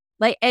Yeah.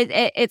 like,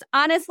 it's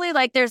honestly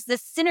like there's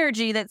this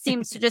synergy that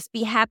seems to just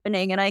be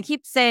happening. And I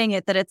keep saying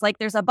it, that it's like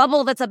there's a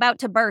bubble that's about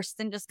to burst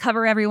and just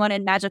cover everyone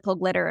in magical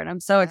glitter. And I'm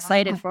so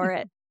excited for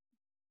it.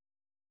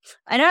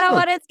 I don't know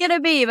Look. what it's going to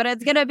be, but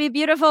it's going to be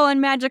beautiful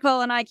and magical.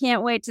 And I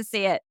can't wait to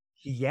see it.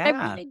 I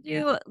Yeah. really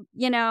do.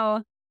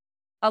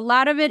 A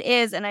lot of it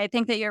is, and I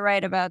think that you're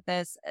right about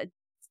this,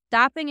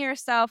 stopping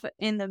yourself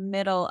in the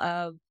middle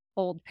of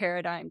old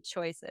paradigm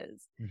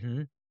choices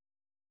Hmm.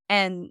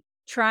 and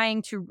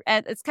trying to,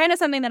 it's kind of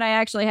something that I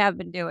actually have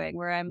been doing,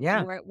 where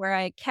Yeah. where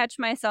I catch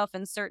myself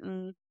in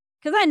certain,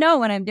 because I know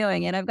when I'm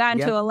doing it. I've gotten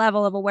Yep. to a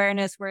level of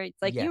awareness where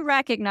it's like you Yes.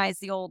 recognize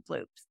the old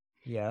loops,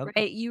 Yep.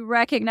 right? You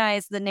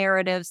recognize the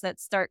narratives that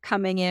start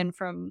coming in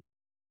from,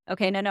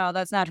 okay, no,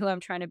 that's not who I'm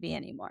trying to be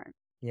anymore.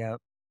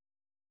 Yep.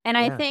 And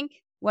I Yeah.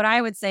 think what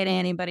I would say to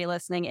anybody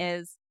listening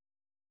is,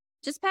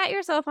 just pat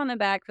yourself on the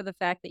back for the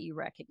fact that you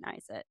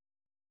recognize it.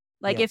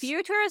 Like, if Yes.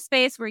 you're to a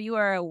space where you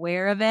are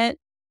aware of it,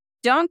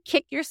 don't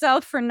kick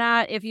yourself for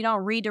not, if you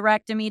don't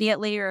redirect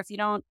immediately, or if you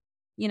don't,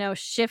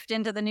 shift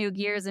into the new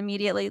gears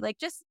immediately. Like,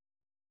 just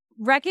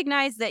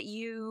recognize that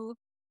you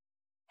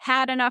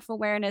had enough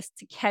awareness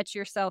to catch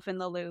yourself in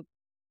the loop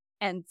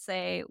and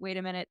say, wait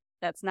a minute,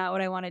 that's not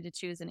what I wanted to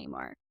choose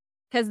anymore.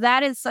 Because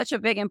that is such a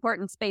big,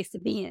 important space to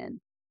be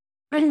in,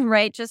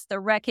 right? Just the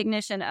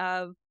recognition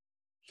of,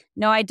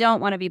 no, I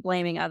don't want to be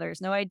blaming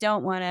others. No, I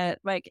don't want to,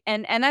 like,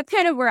 and that's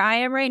kind of where I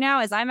am right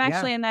now, is I'm Yeah.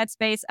 actually in that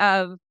space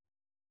of,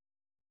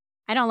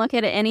 I don't look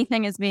at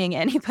anything as being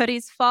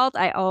anybody's fault.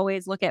 I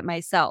always look at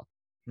myself.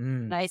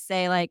 And Mm. I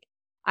say, like,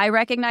 I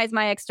recognize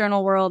my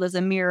external world as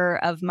a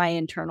mirror of my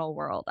internal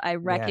world. I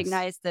Yes.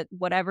 recognize that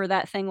whatever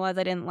that thing was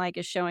I didn't like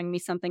is showing me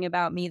something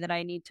about me that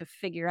I need to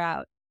figure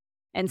out.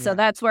 And so Yeah.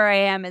 that's where I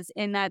am, is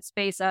in that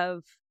space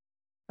of,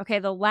 okay,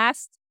 the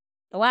last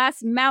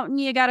mountain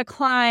you got to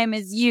climb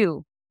is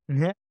you,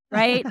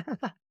 right?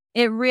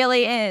 It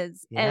really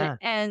is. Yeah.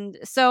 And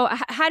so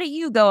how do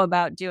you go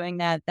about doing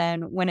that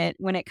then, when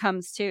it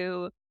comes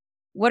to,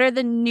 what are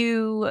the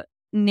new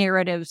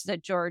narratives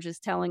that George is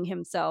telling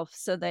himself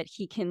so that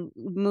he can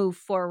move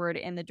forward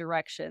in the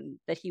direction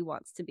that he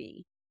wants to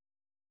be?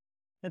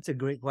 That's a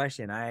great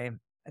question. I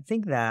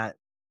think that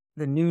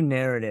the new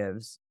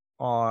narratives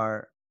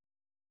are,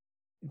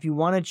 if you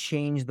want to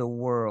change the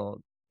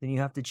world, then you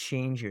have to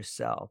change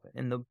yourself.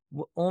 And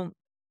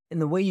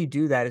the way you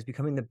do that is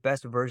becoming the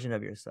best version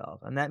of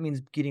yourself. And that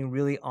means getting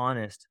really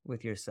honest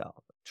with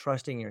yourself,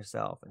 trusting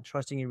yourself and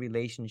trusting your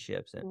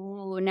relationships. And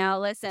Ooh,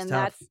 now it's listen,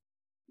 tough.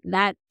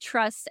 that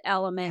trust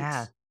element,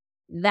 Yeah.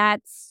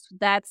 that's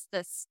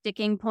the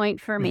sticking point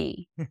for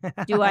me.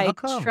 Do How I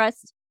come?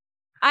 trust?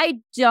 I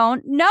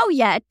don't know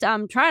yet.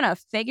 I'm trying to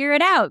figure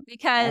it out,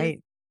 because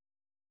Right.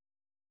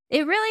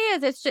 it really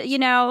is. It's just,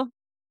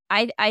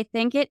 I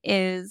think it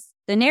is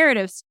the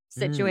narrative Mm.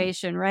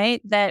 situation,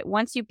 right? That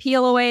once you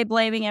peel away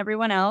blaming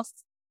everyone else,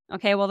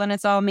 okay, well, then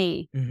it's all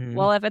me. Hmm.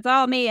 Well, if it's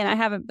all me and I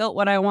haven't built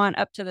what I want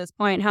up to this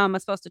point, how am I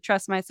supposed to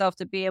trust myself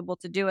to be able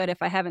to do it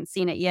if I haven't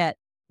seen it yet?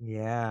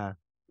 Yeah.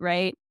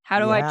 right? How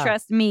do I Yeah.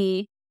 trust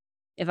me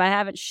if I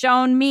haven't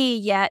shown me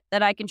yet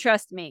that I can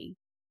trust me,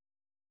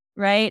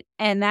 right?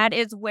 And that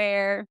is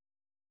where,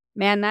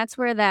 man, that's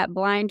where that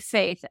blind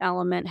faith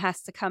element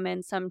has to come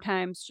in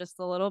sometimes just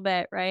a little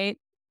bit, right?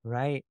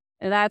 Right.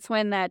 And that's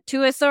when that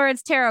Two of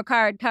Swords tarot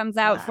card comes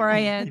out for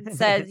you and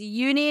says,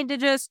 you need to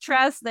just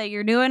trust that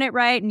you're doing it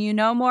right and you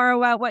know more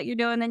about what you're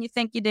doing than you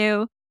think you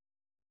do.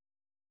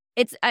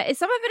 It's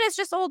some of it is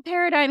just old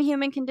paradigm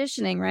human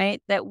conditioning,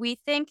 right? That we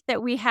think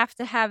that we have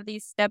to have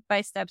these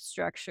step-by-step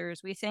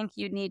structures. We think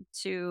you need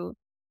to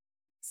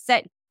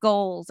set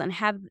goals and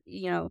have,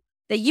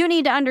 that you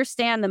need to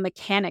understand the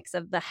mechanics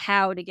of the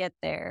how to get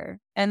there.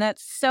 And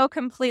that's so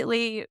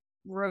completely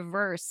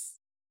reverse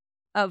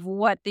of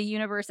what the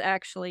universe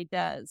actually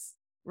does,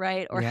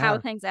 right? Or how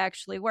Yeah. things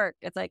actually work.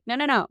 It's like, no,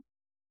 no, no.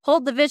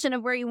 Hold the vision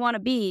of where you want to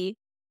be,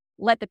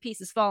 let the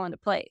pieces fall into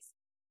place.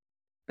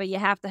 But you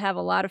have to have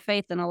a lot of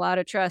faith and a lot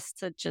of trust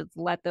to just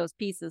let those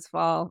pieces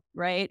fall,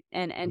 right?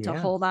 And to Yeah.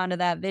 hold on to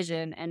that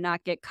vision and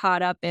not get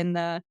caught up in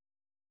the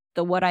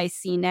what I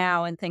see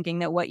now and thinking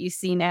that what you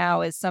see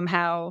now is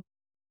somehow,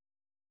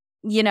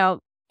 you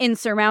know,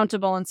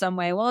 insurmountable in some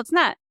way. Well, it's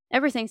not.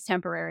 Everything's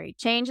temporary.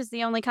 Change is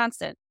the only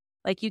constant.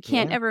 Like Yeah.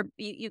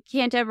 you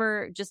can't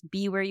ever just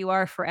be where you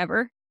are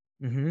forever.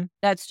 Mhm.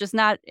 That's just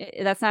not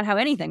that's not how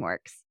anything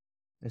works.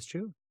 That's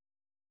true.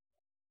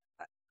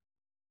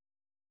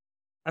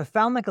 I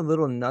found like a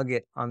little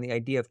nugget on the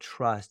idea of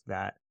trust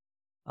that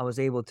I was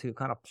able to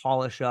kind of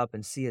polish up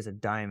and see as a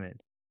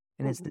diamond.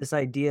 And it's Mhm. this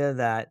idea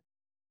that,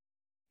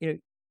 you know,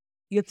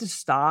 you have to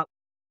stop,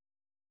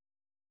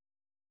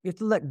 you have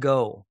to let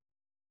go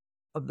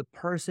of the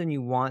person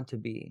you want to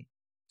be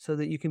so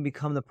that you can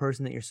become the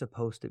person that you're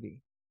supposed to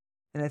be.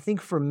 And I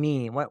think for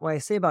me, what I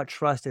say about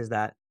trust is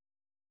that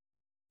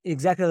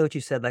exactly what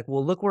you said, like,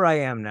 well, look where I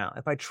am now.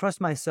 If I trust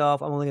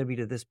myself, I'm only going to be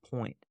to this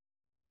point.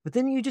 But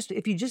then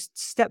if you just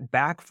step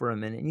back for a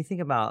minute and you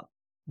think about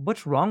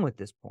what's wrong with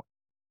this point,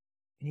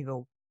 and you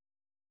go,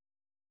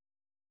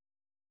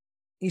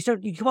 you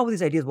come up with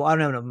these ideas. Well, I don't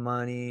have enough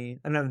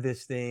money. I don't have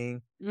this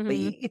thing. But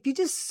Mhm. if you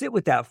just sit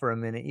with that for a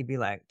minute, you'd be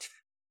like,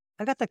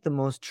 I got like the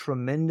most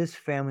tremendous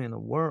family in the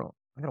world.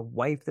 I got a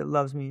wife that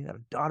loves me. I got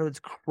a daughter that's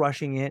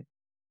crushing it.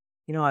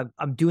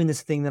 I'm doing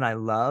this thing that I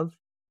love.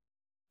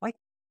 Why,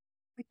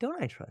 why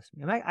don't I trust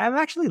me? I'm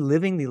actually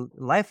living the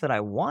life that I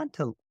want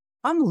to.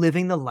 I'm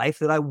living the life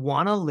that I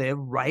want to live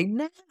right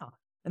now.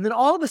 And then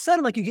all of a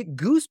sudden, like you get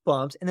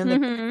goosebumps. And then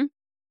Mhm.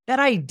 that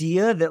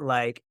idea that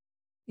like,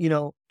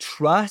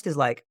 trust is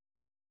like,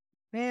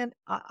 man,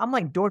 I'm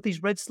like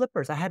Dorothy's red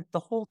slippers. I had it the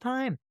whole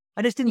time.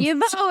 I just didn't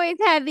You've always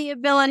had the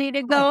ability to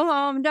feel it. go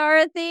home,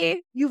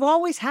 Dorothy. You've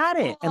always had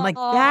it, and, Oh, like,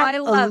 that I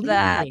love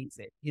that. alleviates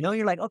it,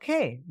 You're like,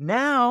 "Okay,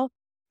 now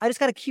I just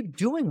gotta keep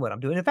doing what I'm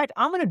doing." In fact,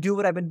 I'm gonna do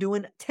what I've been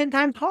doing 10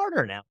 times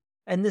harder now,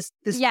 and this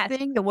Yes.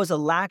 thing that was a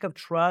lack of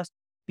trust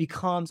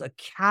becomes a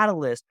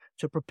catalyst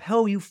to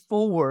propel you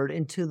forward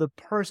into the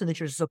person that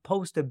you're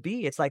supposed to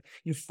be. It's like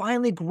you're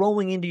finally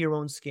growing into your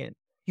own skin.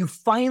 You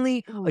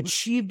finally Mm.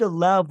 achieved a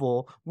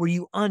level where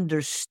you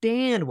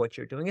understand what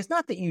you're doing. It's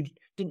not that you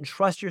didn't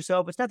trust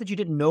yourself, it's not that you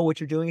didn't know what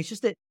you're doing, it's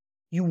just that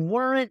you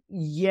weren't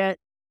yet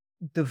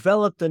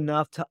developed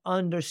enough to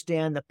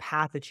understand the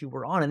path that you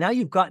were on. And now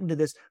you've gotten to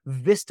this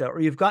vista or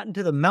you've gotten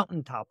to the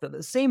mountaintop,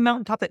 the same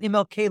mountaintop that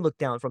MLK looked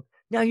down from.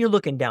 Now you're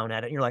looking down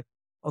at it and you're like,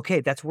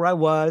 okay, that's where I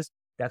was.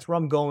 That's where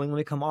I'm going. Let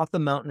me come off the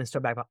mountain and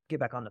get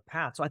back on the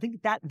path. So I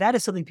think that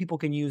is something people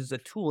can use as a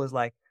tool is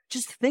like,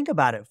 just think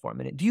about it for a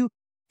minute.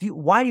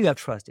 Why do you have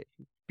trust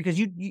issues? Because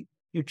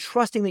you're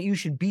trusting that you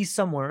should be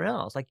somewhere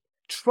else. Like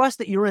trust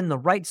that you're in the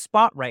right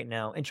spot right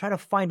now and try to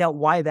find out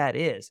why that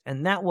is.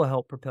 And that will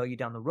help propel you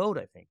down the road,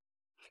 I think.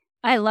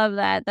 I love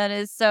that.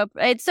 It's so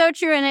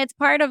true. And it's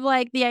part of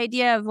like the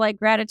idea of like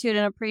gratitude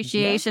and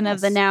appreciation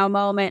of the Yes. now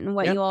moment and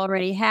what Yep. you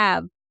already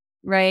have,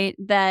 right?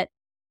 That,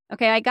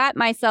 okay, I got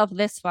myself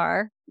this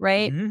far,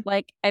 right? Mhm.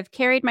 Like I've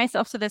carried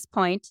myself to this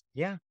point.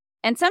 Yeah.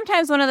 And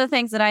sometimes one of the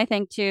things that I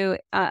think too,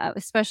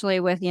 especially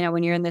with,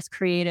 when you're in this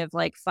creative,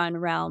 like fun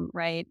realm,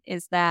 right,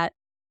 is that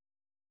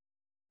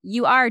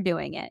you are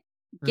doing it.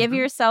 Give Mhm.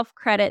 yourself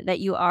credit that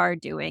you are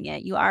doing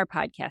it. You are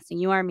podcasting.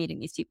 You are meeting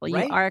these people. You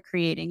Right. are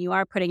creating. You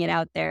are putting it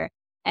out there.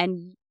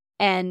 And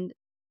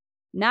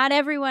not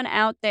everyone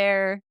out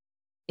there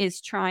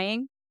is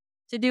trying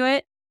to do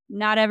it.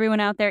 Not everyone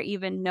out there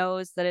even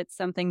knows that it's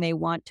something they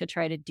want to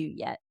try to do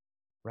yet.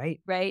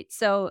 Right. Right.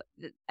 So,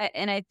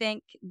 and I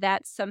think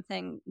that's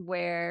something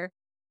where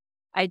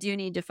I do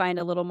need to find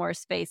a little more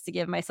space to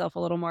give myself a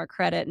little more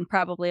credit and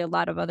probably a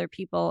lot of other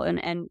people.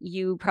 And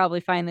you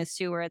probably find this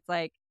too, where it's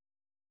like,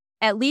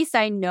 at least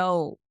I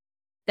know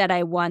that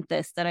I want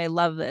this, that I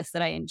love this,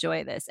 that I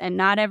enjoy this. And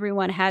not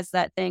everyone has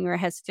that thing or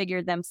has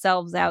figured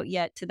themselves out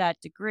yet to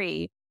that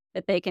degree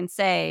that they can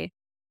say,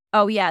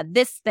 oh, yeah,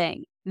 this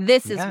thing,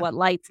 this is Yeah. what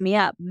lights me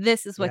up.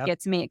 This is what Yep.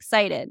 gets me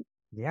excited.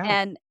 Yeah.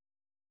 And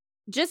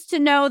just to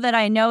know that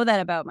I know that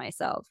about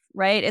myself,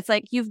 right? It's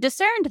like you've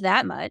discerned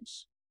that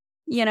much.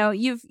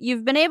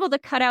 You've been able to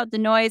cut out the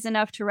noise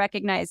enough to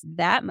recognize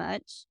that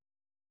much.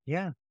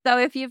 Yeah. So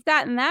if you've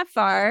gotten that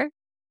far,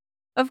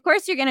 of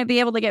course you're going to be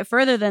able to get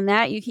further than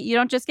that. You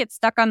don't just get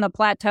stuck on the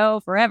plateau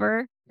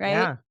forever, right?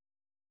 Yeah.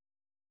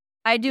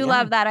 I do Yeah.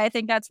 love that. I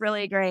think that's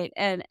really great.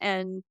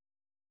 And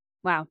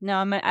wow, no,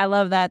 I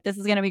love that. This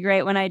is going to be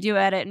great when I do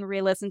edit and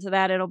re-listen to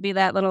that. It'll be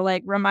that little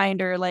like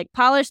reminder, like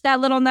polish that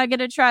little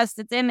nugget of trust.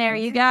 It's in there.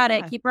 You got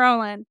it. Yeah. Keep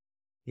rolling.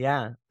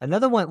 Yeah.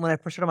 Another one when I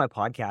first started my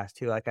podcast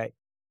too,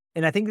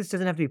 and I think this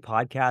doesn't have to be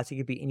podcast. It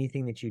could be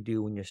anything that you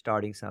do when you're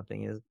starting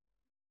something is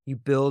you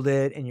build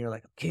it and you're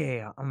like,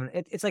 okay,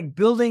 it's like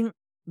building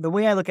the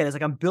way I look at it is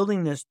like I'm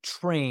building this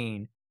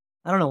train.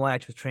 I don't know why I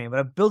chose train, but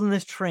I'm building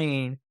this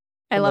train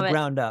I from the love it.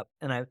 ground up.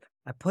 And I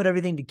put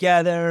everything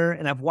together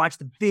and I've watched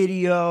the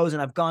videos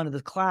and I've gone to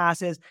the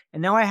classes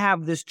and now I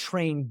have this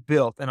train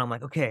built and I'm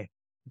like, okay,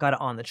 got it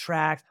on the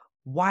tracks.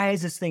 Why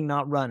is this thing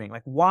not running?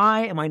 Like,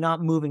 why am I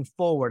not moving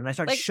forward? And I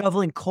start Like,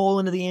 shoveling coal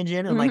into the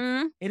engine and like,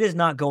 mm-hmm. it is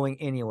not going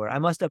anywhere. I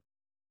must have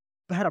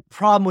had a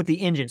problem with the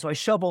engine. So I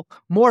shovel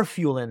more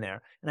fuel in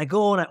there and I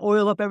go and I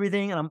oil up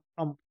everything and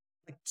I'm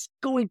like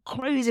going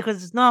crazy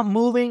because it's not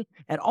moving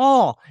at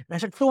all. And I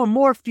start throwing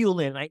more fuel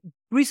in and I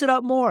grease it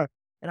up more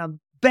and I'm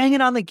banging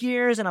on the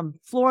gears and I'm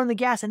flooring the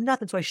gas and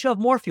nothing. So I shove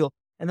more fuel.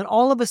 And then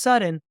all of a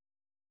sudden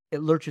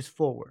it lurches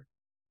forward.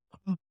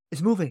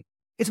 It's moving.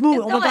 It's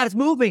moving. It's Oh my God, going. it's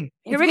moving.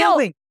 Here It's we go.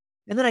 moving.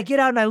 And then I get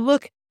out and I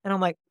look and I'm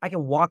like, I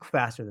can walk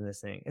faster than this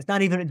thing. It's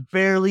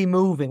barely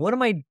moving. What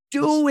am I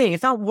doing?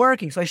 It's not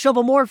working. So I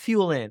shovel more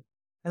fuel in.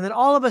 And then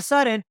all of a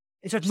sudden,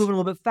 it starts moving a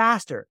little bit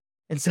faster.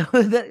 And so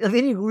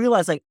then you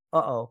realize, like,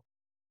 uh-oh,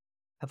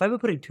 have I been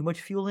putting too much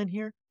fuel in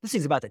here? This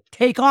thing's about to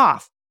take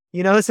off.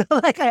 So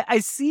like I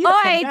see it Oh,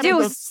 like I that.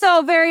 do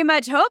so very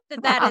much hope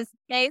that is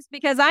the case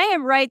because I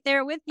am right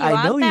there with you. I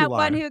I'm know that you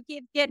one are. who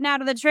keeps getting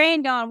out of the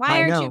train going, why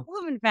I aren't you know.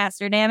 moving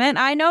faster, damn it?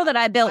 I know that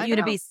I built I you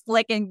to know. be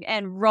slick and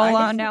roll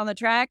I on know. down the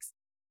tracks.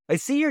 I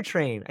see your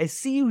train. I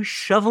see you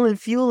shoveling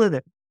fuel in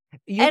it.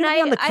 You're And going to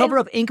be on the I cover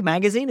of Inc.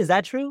 magazine. Is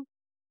that true?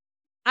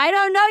 I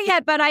don't know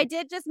yet, but I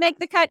did just make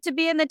the cut to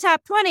be in the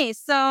top 20.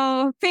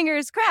 So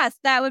fingers crossed,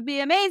 that would be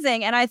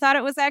amazing. And I thought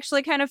it was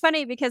actually kind of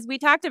funny because we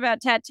talked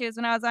about tattoos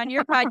when I was on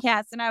your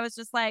podcast. And I was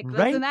just like, isn't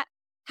Right? that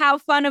how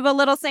fun of a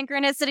little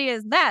synchronicity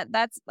is that?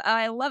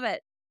 I love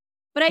it.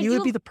 But I You would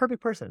do, be the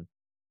perfect person.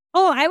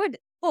 I would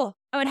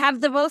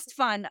have the most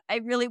fun. I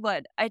really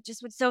would. I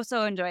just would so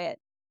enjoy it.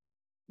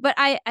 But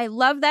I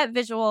love that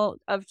visual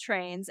of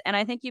trains, and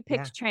I think you Yeah.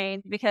 picked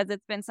trains because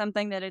it's been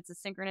something that it's a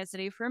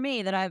synchronicity for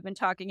me that I've been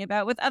talking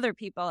about with other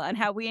people and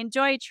how we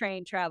enjoy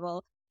train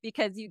travel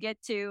because you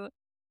get to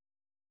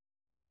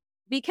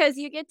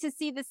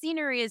see the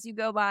scenery as you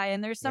go by,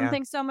 and there's Yeah.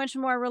 something so much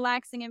more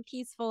relaxing and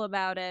peaceful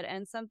about it,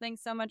 and something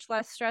so much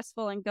less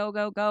stressful and go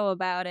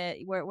about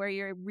it, where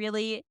you're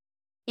really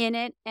in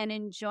it and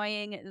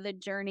enjoying the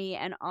journey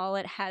and all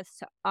it has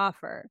to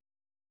offer,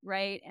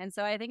 right? And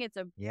so I think it's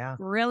a Yeah.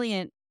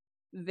 brilliant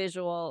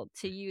visual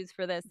to use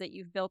for this, that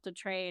you've built a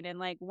train and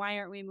like, why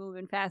aren't we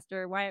moving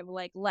faster? Why,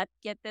 like, let's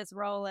get this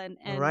rolling.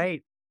 And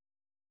Right.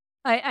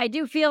 I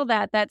do feel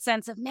that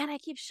sense of, man, I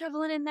keep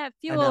shoveling in that I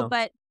fuel, know.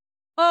 but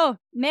oh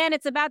man,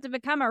 it's about to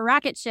become a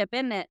rocket ship,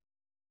 isn't it?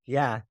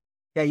 Yeah.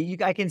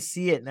 Yeah, I can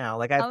see it now.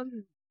 Like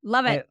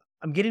Love it.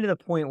 I'm getting to the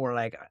point where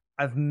like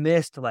I've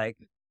missed like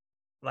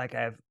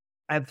I've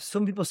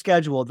some people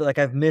scheduled that like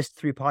I've missed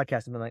 3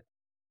 podcasts and been like,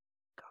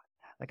 God,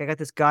 like I got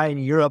this guy in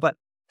Europe, but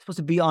supposed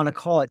to be on a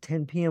call at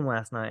 10 PM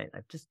last night.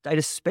 I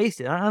just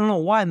spaced it. I don't know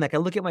why. I'm like, I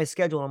look at my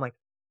schedule and I'm like,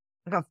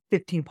 I got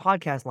 15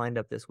 podcasts lined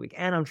up this week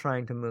and I'm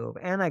trying to move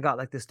and I got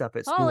like this stuff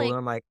at school and Holy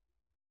I'm like,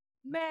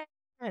 man,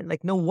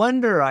 like no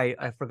wonder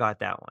I forgot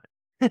that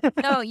one.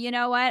 no, you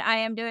know what? I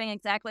am doing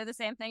exactly the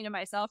same thing to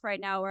myself right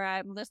now where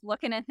I'm just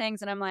looking at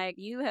things and I'm like,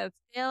 you have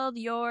filled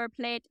your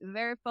plate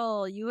very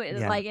full.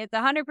 Yeah. Like, it's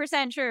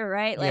 100% true,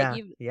 right? Like, Yeah.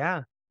 you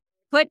Yeah.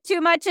 put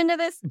too much into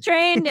this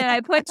train. Did I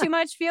put too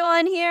much fuel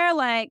in here?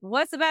 Like,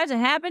 what's about to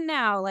happen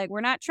now? Like,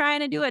 we're not trying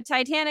to do a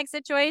Titanic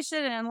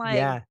situation and like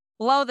Yeah.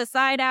 blow the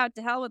side out.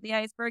 To hell with the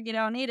iceberg. You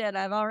don't need it.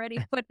 I've already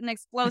put an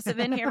explosive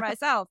in here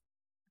myself.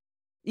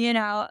 So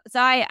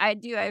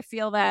I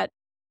feel that.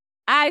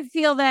 I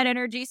feel that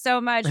energy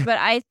so much, but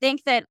I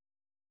think that,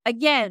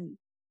 again,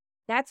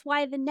 that's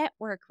why the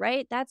network,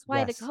 right? That's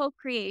why the Yes.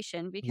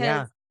 co-creation,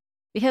 Yeah.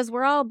 because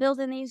we're all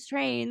building these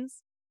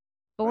trains,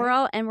 but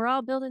Right. we're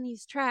all building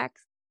these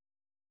tracks.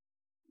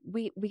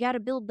 We got to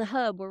build the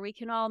hub where we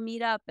can all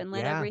meet up and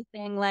let Yeah.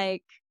 everything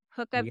like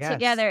hook up Yes.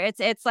 together.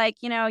 It's like,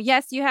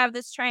 yes, you have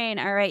this train.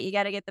 All right, you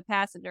got to get the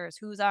passengers.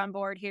 Who's on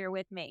board here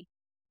with me?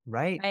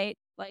 Right. Right?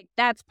 Like,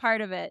 that's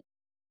part of it.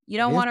 You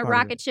It don't is want to part of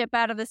it. rocket ship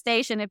out of the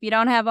station if you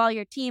don't have all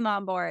your team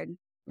on board,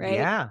 right?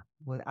 Yeah.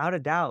 Without a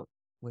doubt.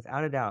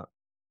 Without a doubt.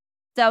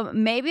 So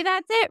maybe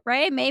that's it,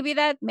 right? Maybe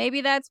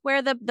that's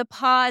where the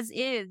pause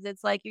is.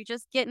 It's like you're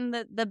just getting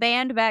the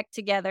band back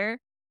together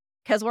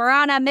because we're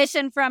on a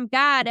mission from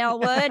God,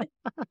 Elwood.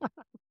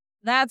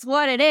 That's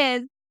what it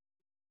is.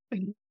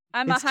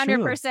 I'm It's true.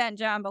 100%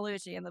 John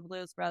Belushi and the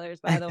Blues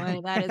Brothers, by the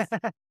way.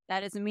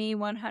 That is me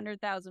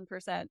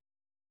 100,000%.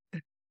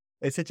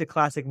 It's such a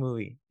classic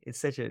movie. It's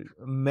such an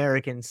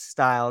American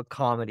style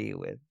comedy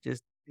with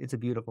just it's a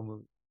beautiful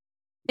movie.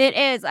 It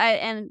is.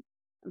 I'm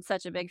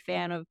such a big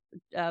fan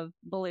of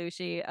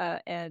Belushi,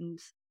 and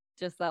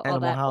just all Animal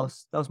that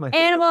House, that was my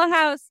favorite, Animal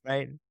House.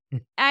 right?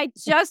 I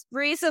just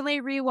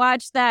recently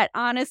rewatched that.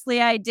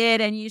 Honestly, I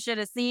did, and you should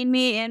have seen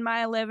me in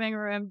my living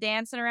room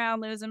dancing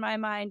around, losing my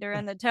mind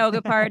during the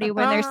toga party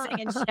when they're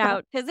singing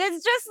 "Shout" because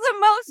it's just the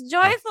most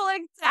joyful.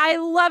 I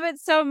love it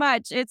so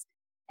much.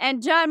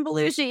 And John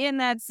Belushi in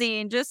that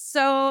scene, just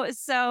so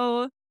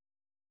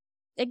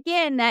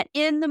again that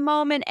in the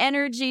moment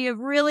energy of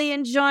really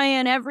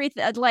enjoying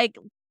everything. Like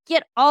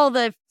get all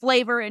the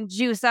flavor and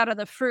juice out of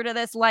the fruit of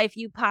this life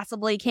you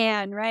possibly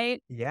can.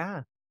 Right?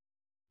 Yeah.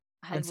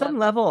 I On some love it.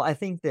 level, I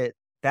think that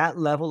that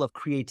level of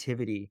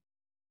creativity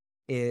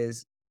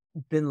is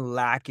been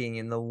lacking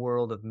in the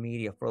world of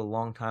media for a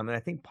long time, and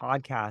I think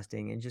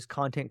podcasting and just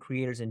content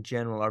creators in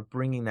general are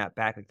bringing that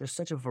back. Like, there's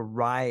such a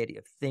variety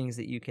of things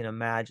that you can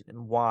imagine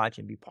and watch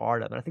and be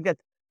part of, and I think that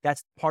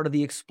that's part of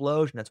the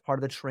explosion, that's part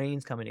of the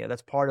trains coming together,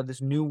 that's part of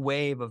this new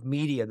wave of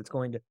media that's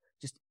going to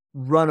just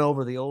run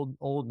over the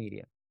old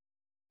media.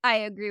 I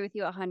agree with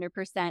you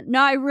 100%.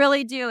 No, I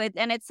really do.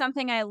 And it's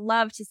something I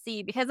love to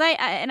see because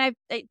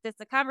it's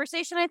a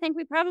conversation I think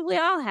we probably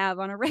all have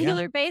on a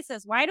Yeah, regular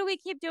basis. Why do we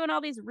keep doing all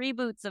these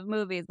reboots of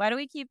movies? Why do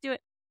we keep doing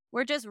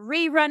we're just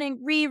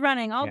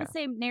rerunning all the yeah,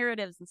 same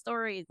narratives and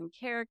stories and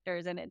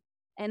characters and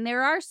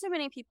there are so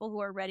many people who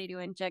are ready to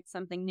inject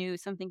something new,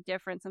 something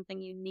different, something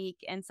unique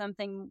and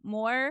something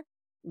more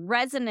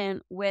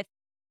resonant with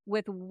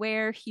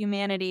where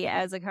humanity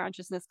as a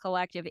consciousness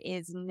collective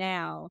is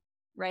now.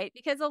 Right?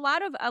 Because a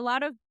lot of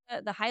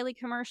the highly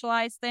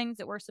commercialized things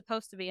that we're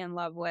supposed to be in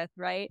love with,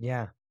 right?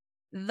 yeah,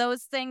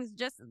 Those things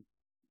just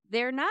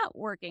they're not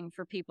working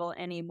for people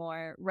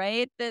anymore,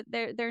 right? That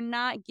they're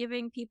not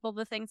giving people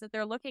the things that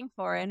they're looking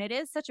for. And it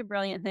is such a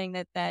brilliant thing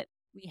that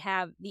we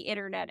have the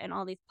internet and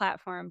all these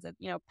platforms of,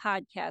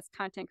 podcasts,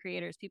 content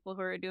creators, people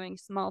who are doing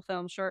small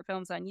films, short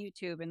films on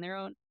YouTube and their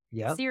own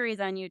yep, series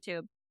on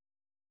YouTube.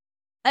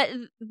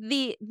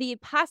 The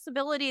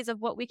possibilities of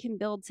what we can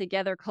build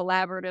together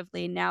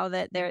collaboratively now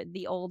that they're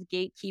the old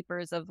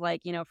gatekeepers of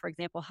like, for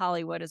example,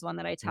 Hollywood is one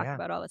that I talk yeah,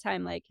 about all the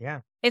time. Like,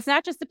 yeah, it's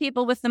not just the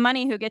people with the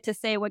money who get to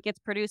say what gets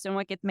produced and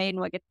what gets made and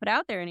what gets put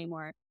out there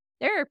anymore.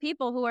 There are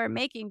people who are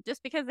making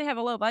just because they have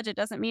a low budget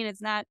doesn't mean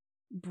it's not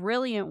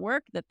brilliant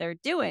work that they're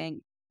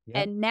doing.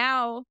 yep, And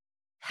now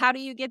how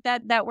do you get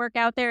that work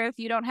out there if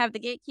you don't have the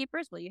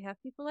gatekeepers? Well, you have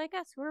people like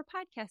us who are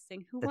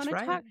podcasting that's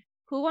right.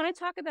 who want to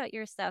talk about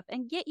your stuff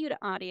and get you to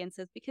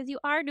audiences because you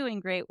are doing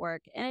great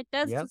work and it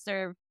does Yep,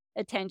 deserve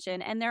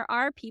attention and there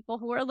are people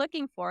who are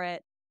looking for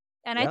it.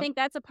 And I yep, think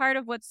that's a part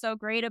of what's so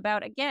great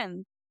about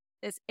again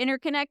this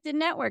interconnected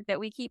network that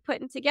we keep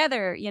putting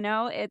together,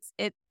 it's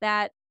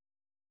that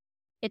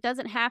it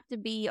doesn't have to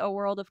be a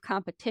world of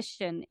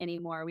competition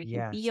anymore. We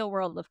can be yes, a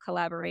world of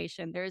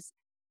collaboration. There's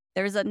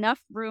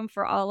enough room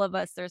for all of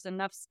us. There's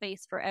enough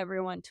space for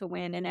everyone to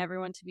win and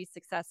everyone to be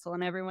successful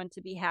and everyone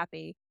to be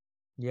happy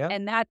yep,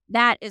 and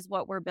that is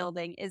what we're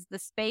building is the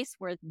space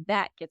where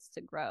that gets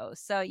to grow.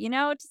 So,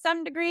 to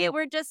some degree,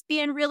 we're just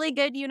being really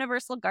good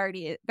universal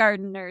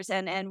gardeners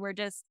and we're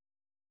just,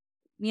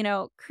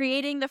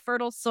 creating the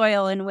fertile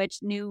soil in which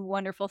new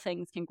wonderful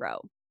things can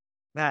grow.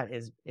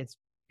 it's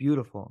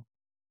beautiful.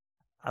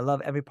 I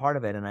love every part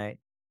of it, and I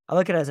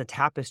look at it as a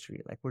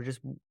tapestry, like,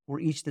 we're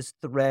each this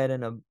thread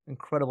in an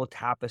incredible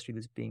tapestry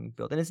that's being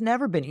built, and it's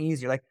never been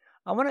easier, like,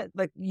 I wanna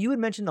like, you had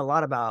mentioned a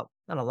lot about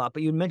not a lot,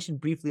 but you had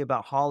mentioned briefly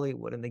about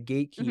Hollywood and the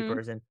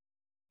Hmm. gatekeepers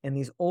and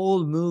these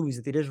old movies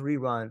that they just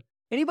rerun.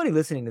 Anybody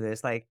listening to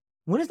this, like,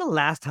 when is the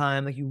last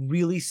time, like, you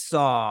really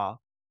saw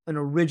an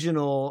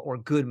original or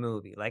good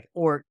movie, like,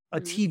 or a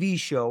Hmm. TV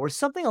show or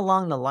something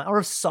along the line or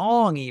a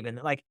song even,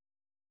 like,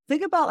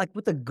 think about, like,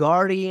 what the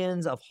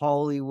guardians of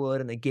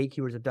Hollywood and the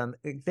gatekeepers have done.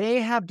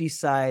 They have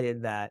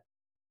decided that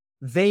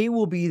they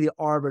will be the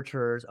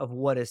arbiters of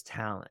what is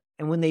talent,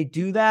 and when they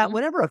do that, Hmm.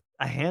 whenever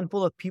a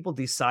handful of people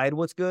decide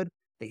what's good,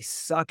 they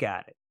suck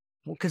at it.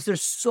 Because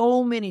there's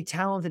so many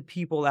talented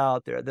people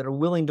out there that are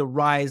willing to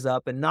rise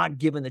up and not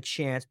given the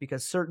chance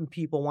because certain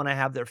people wanna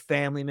have their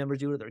family members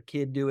do it or their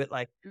kid do it,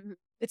 like, Hmm.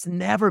 it's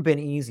never been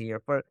easier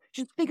for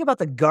just think about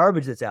the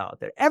garbage that's out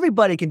there.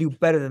 Everybody can do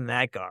better than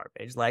that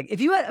garbage. Like, if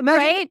you had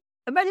Right?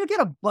 imagine you get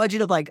a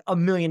budget of, like,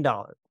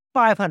 $1,000,000,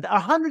 500,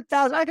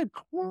 100,000, I could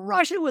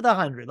crush it with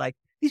 100. Like,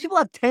 these people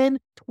have 10,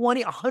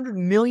 20,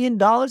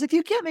 $100,000,000. If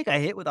you can't make a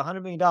hit with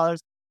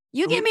 $100,000,000,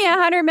 You r give me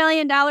 $100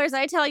 million,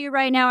 I tell you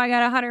right now, I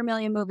got 100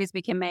 million movies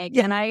we can make,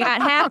 yeah. and I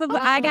got half of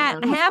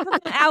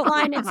them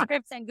outlined in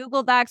scripts and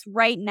Google Docs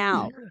right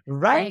now.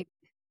 Right? Like,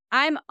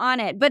 I'm on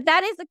it. But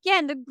that is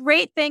again the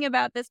great thing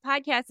about this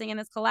podcasting and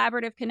this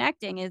collaborative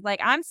connecting is like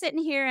I'm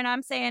sitting here and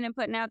I'm saying and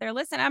putting out there,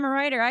 listen, I'm a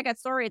writer. I got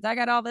stories. I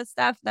got all this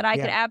stuff that I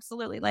could Yeah.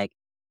 absolutely like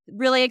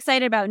really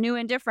excited about, new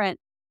and different.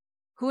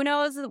 Who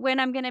knows when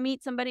I'm going to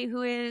meet somebody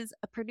who is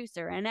a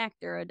producer, an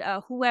actor,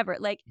 whoever.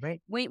 Like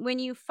Right. when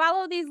you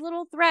follow these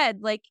little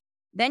threads, like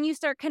then you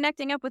start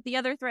connecting up with the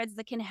other threads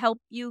that can help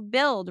you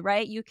build,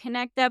 right? You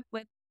connect up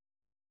with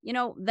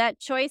that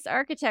choice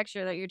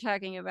architecture that you're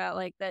talking about,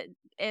 like that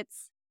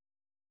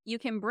you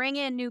can bring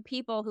in new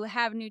people who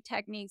have new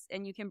techniques,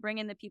 and you can bring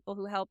in the people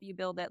who help you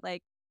build it.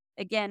 Like,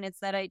 again, it's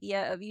that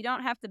idea of you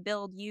don't have to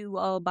build you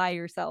all by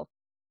yourself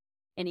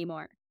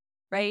anymore,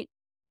 right?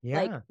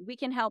 Like, Yeah. we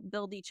can help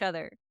build each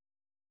other,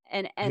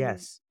 and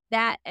Yes.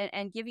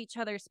 and give each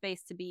other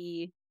space to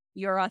be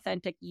your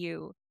authentic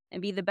you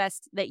and be the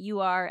best that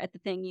you are at the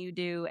thing you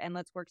do, and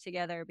let's work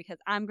together because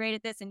I'm great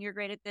at this and you're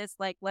great at this.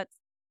 Like, let's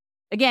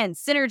again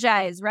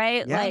synergize,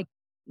 right? Yeah. Like,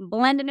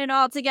 blending it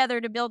all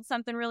together to build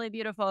something really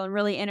beautiful and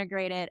really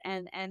integrate it.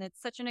 And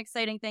it's such an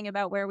exciting thing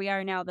about where we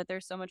are now, that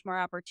there's so much more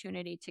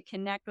opportunity to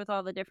connect with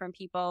all the different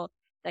people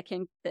that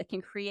can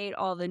create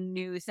all the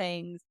new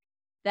things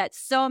that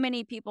so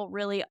many people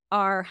really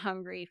are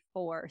hungry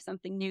for,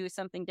 something new,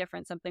 something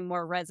different, something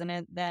more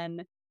resonant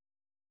than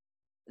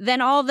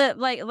all the,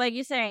 like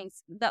you're saying,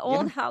 the Yeah.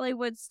 old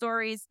Hollywood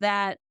stories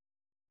that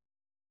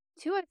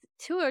to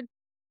a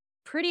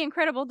pretty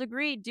incredible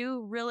degree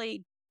do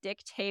really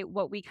dictate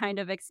what we kind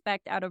of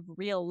expect out of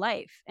real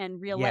life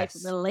and real life Yes.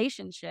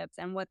 relationships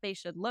and what they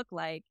should look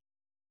like,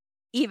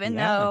 even Yeah.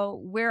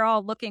 though we're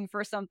all looking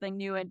for something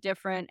new and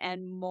different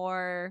and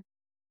more.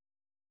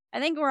 I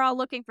think we're all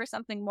looking for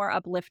something more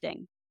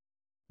uplifting,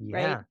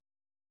 right? Yeah.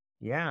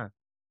 Yeah.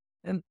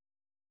 And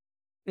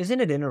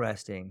isn't it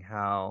interesting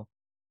how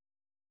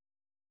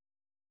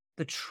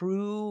the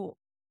true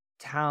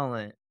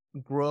talent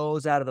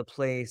grows out of the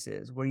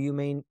places where you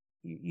may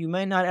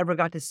not ever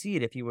got to see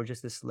it if you were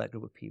just a select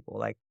group of people.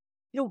 Like,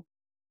 you know,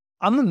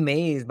 I'm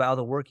amazed by all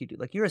the work you do.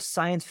 Like, you're a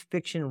science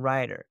fiction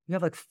writer. You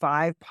have like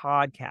 5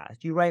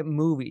 podcasts. You write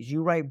movies,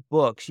 you write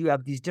books, you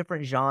have these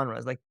different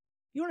genres. Like,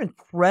 you're an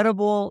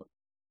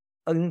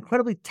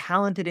incredibly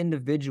talented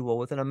individual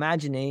with an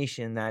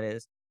imagination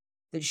that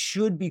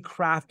should be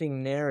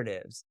crafting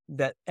narratives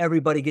that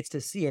everybody gets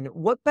to see. And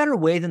what better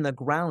way than the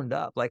ground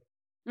up? Like,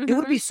 it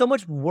would Hmm. be so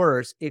much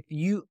worse if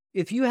you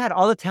had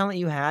all the talent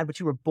you had, but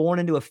you were born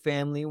into a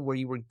family where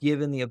you were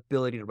given the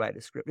ability to write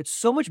a script. It's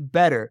so much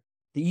better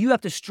that you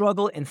have to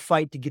struggle and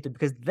fight to get to,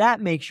 because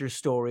that makes your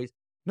stories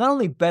not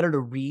only better to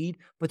read,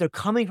 but they're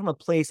coming from a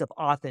place of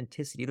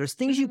authenticity. There's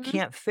things you Hmm.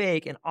 can't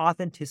fake, and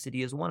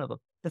authenticity is one of them.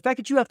 The fact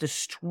that you have to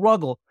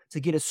struggle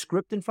to get a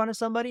script in front of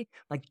somebody,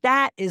 like,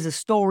 that is a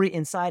story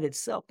inside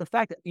itself. The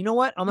fact that, you know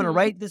what? I'm going to Hmm.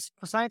 write this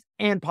for science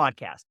and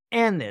podcast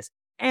and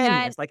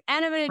And this, like,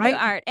 and I'm gonna do right?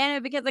 art,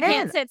 and because I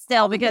can't And sit still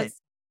all of it.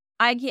 because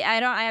I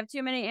have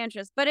too many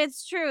interests. But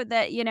it's true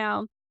that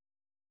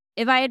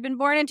if I had been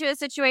born into a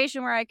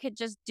situation where I could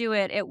just do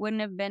it, it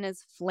wouldn't have been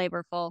as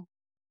flavorful,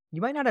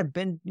 You might not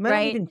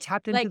right? even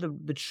tapped into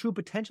Like, the true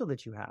potential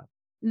that you have.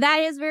 that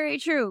is very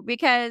true,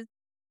 because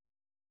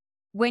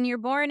when you're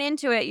born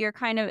into it, you're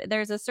kind of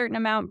there's a certain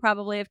amount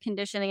probably of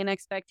conditioning and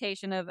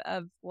expectation of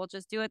well,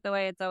 just do it the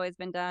way it's always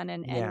been done,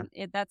 and Yeah.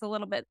 that's a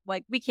little bit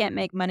like we can't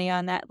make money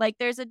on that. Like,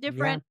 there's a Yeah.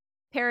 different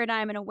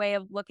paradigm and a way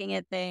of looking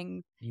at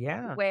things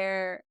Yeah.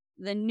 where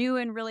the new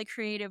and really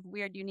creative,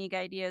 weird, unique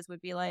ideas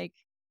would be like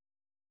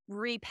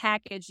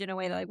repackaged in a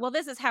way that, like, well,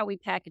 this is how we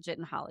package it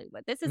in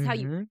Hollywood. This is how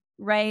you, Mhm.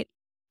 right?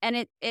 And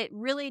it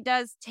really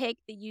does take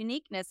the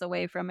uniqueness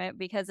away from it,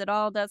 because it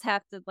all does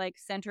have to like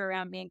center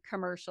around being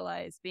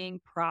commercialized,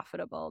 being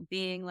profitable,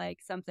 being like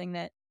something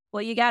that,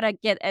 well, you got to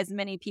get as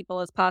many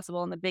people as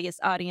possible and the biggest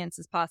audience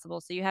as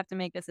possible. So you have to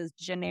make this as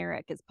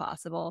generic as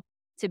possible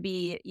to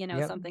be,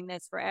 Yep. something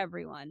that's for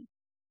everyone.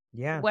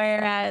 Yeah.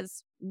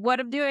 Whereas what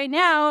I'm doing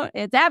now,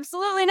 it's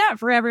absolutely not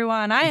for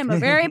everyone. I am a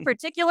very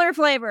particular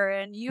flavor,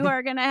 and you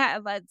are going to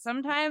have, but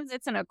sometimes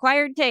it's an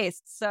acquired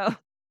taste. So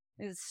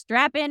just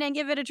strap in and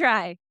give it a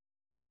try.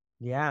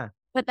 Yeah.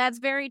 But that's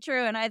very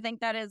true. And I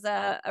think that is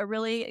a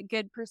really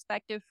good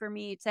perspective for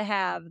me to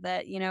have,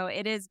 that,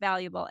 it is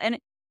valuable.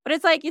 But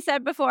it's like you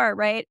said before,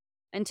 right?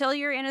 Until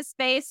you're in a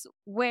space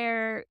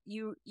where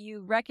you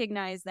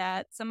recognize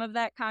that some of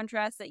that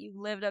contrast that you've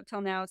lived up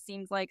till now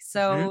seems like,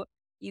 Mhm. so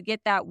you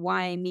get that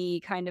why me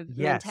kind of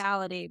Yes.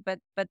 mentality. But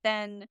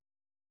then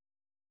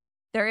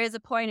there is a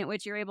point at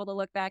which you're able to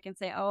look back and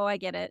say, oh, I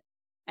get it.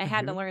 I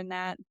had to Mhm. learn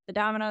that. The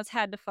dominoes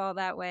had to fall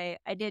that way.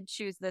 I did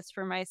choose this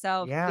for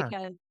myself Yeah.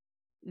 because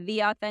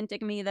the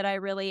authentic me that I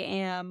really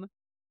am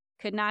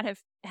could not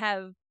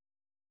have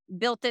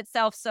built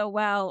itself so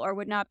well, or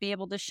would not be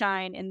able to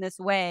shine in this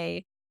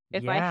way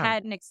if I Yeah.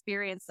 hadn't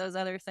experienced those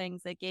other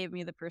things that gave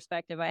me the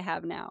perspective I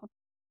have now.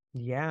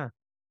 Yeah.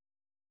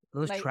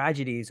 Those Like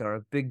tragedies are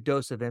a big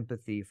dose of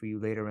empathy for you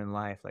later in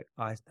life. Like,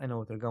 "Oh, I know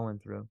what they're going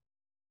through."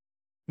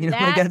 You know,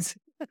 like, that, that's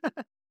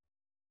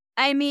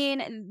I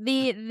mean,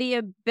 the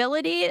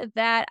ability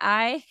that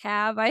I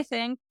have, I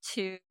think,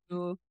 to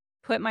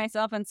put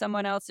myself in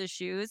someone else's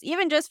shoes,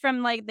 even just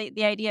from like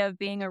the idea of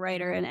being a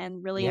writer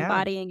and really Yeah.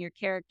 embodying your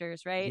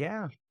characters, right?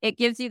 Yeah. It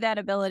gives you that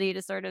ability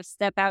to sort of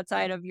step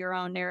outside of your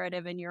own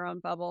narrative and your own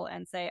bubble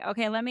and say,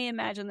 okay, let me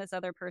imagine this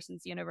other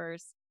person's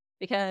universe.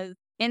 Because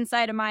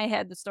inside of my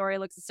head, the story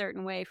looks a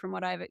certain way from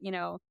whatever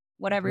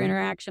Mhm.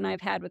 interaction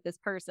I've had with this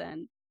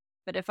person.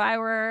 But if I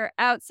were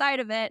outside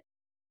of it,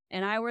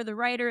 and I were the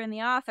writer and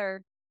the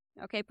author,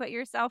 Okay, put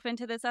yourself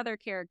into this other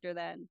character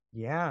then.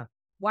 Yeah.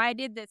 Why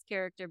did this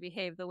character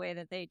behave the way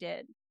that they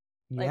did?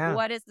 Like, Yeah.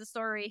 what is the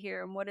story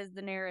here and what is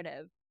the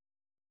narrative?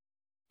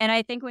 And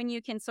I think when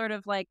you can sort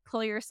of like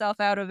pull yourself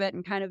out of it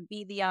and kind of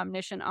be the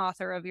omniscient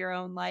author of your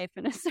own life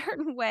in a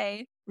certain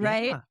way,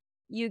 right? Yeah.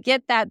 You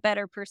get that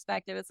better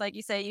perspective. It's like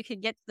you say, you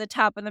could get to the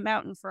top of the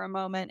mountain for a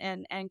moment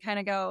and kind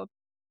of go,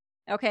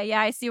 okay,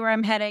 yeah, I see where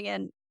I'm heading.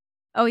 And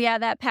oh, yeah,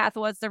 that path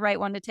was the right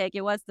one to take.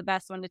 It was the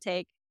best one to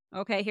take.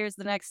 Okay, here's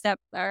the next step.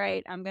 All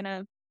right, I'm going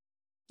to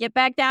get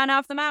back down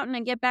off the mountain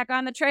and get back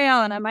on the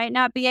trail. And I might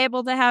not be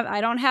able to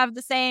I don't have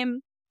the same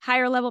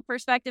higher level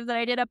perspective that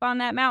I did up on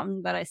that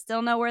mountain, but I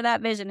still know where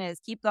that vision is.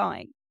 Keep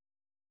going.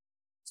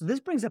 So this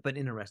brings up an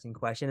interesting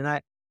question,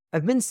 and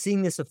I've been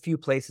seeing this a few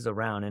places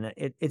around, and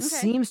it Okay.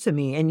 seems to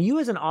me, and you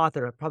as an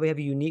author probably have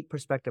a unique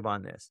perspective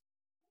on this.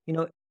 You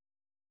know,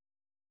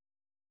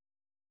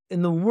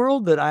 in the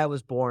world that I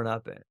was born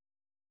up in,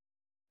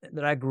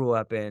 that I grew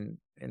up in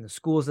the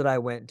schools that I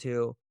went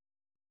to,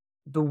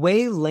 the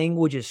way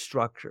language is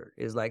structured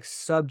is like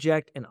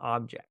subject and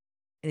object.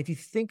 And if you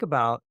think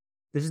about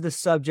this is the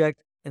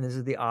subject and this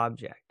is the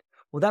object,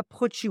 well, that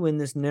puts you in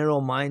this narrow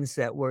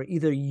mindset where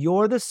either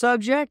you're the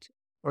subject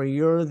or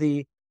you're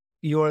the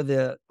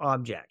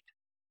object.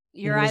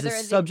 You're There's a either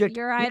the subject.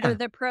 you're either Yeah.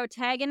 the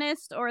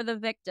protagonist or the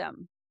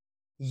victim.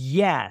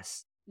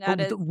 Yes. That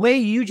But the is way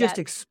you just yes.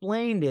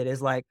 explained it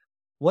is like,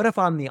 what if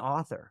I'm the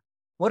author?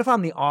 What if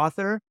I'm the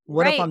author?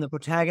 What if I'm Right. the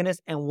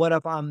protagonist? And what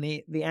if I'm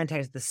the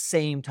antagonist at the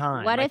same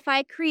time? What Like, if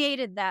I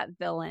created that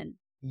villain?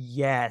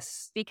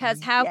 yes.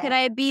 Because how could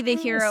I be the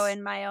hero Yes.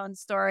 in my own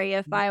story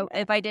if Yeah.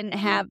 I didn't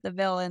have the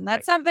villain?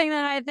 That's Right. something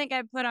that I think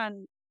I put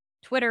on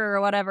Twitter or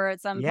whatever at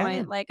some Yeah.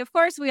 point. Like, of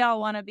course, we all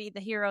want to be the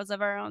heroes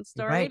of our own You're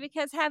story right.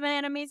 because having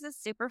enemies is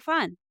super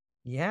fun.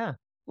 Yeah.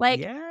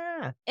 Like,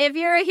 Yeah. if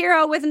you're a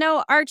hero with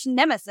no arch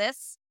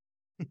nemesis,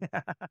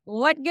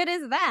 what good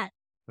is that?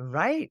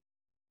 Right.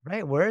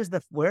 Right. Where is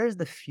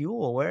the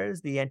fuel? Where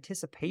is the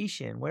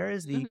anticipation? Where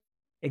is the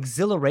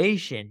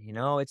exhilaration?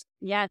 It's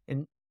Yes.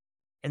 and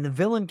and the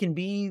villain can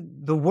be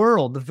the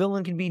world. The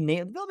villain can be the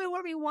villain can be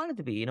whatever you want it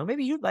to be.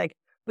 Maybe you'd like,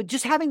 but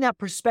just having that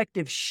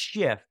perspective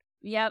shift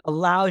Yep.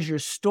 allows your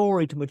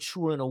story to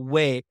mature in a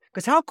way.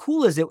 Because how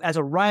cool is it as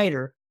a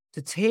writer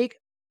to take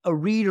a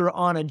reader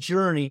on a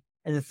journey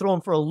and then throw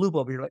them for a loop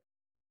over? You're like,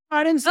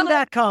 I didn't see Oh,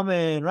 that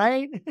coming,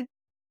 right?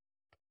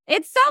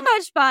 it's so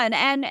much fun.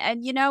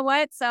 And you know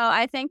what? So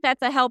I think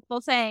that's a helpful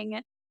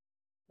thing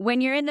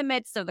when you're in the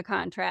midst of the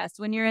contrast,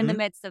 when you're in the Mhm.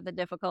 midst of the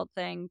difficult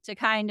thing, to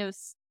kind of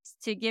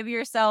to give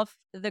yourself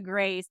the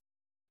grace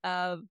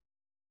of,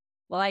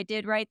 well, I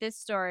did write this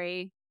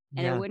story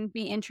and it Yeah. wouldn't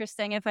be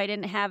interesting if I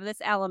didn't have this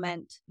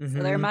element. So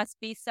there Mhm. must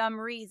be some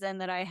reason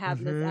that I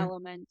have this Mhm.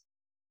 element.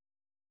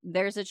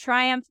 There's a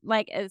triumph,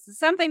 like it's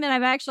something that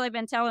I've actually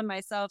been telling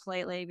myself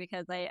lately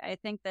because I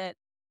think that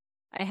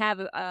I have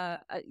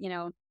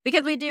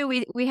because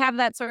we have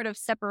that sort of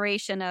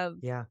separation of,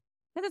 Yeah.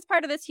 because it's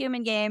part of this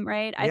human game,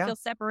 right? I Yeah. feel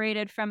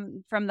separated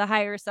from the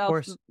higher Of self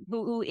course.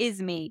 who is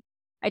me.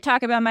 I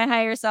talk about my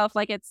higher self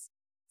like it's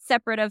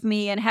separate of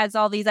me and has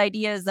all these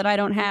ideas that I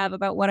don't have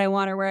about what I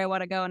want or where I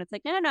want to go. And it's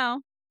like, no, no,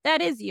 no,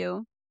 that is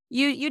you.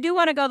 You do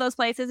want to go those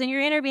places, and your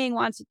inner being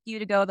wants you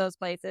to go those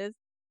places.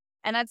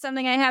 And that's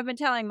something I have been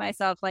telling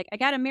myself. Like, I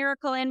got a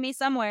miracle in me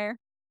somewhere,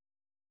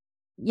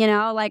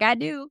 like I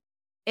do.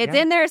 It's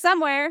Yeah. in there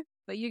somewhere,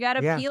 but you got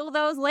to Yeah. peel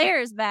those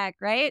layers back,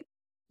 right?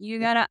 You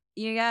got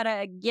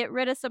to get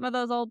rid of some of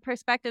those old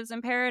perspectives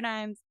and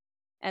paradigms.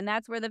 And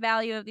that's where the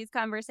value of these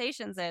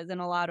conversations is in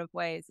a lot of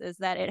ways, is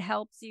that it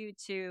helps you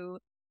to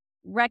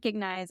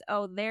recognize,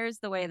 oh, there's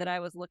the way that I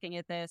was looking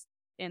at this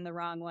in the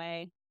wrong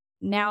way.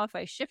 Now, if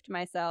I shift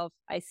myself,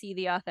 I see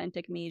the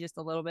authentic me just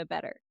a little bit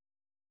better,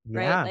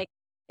 right? Yeah. Like,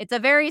 it's a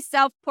very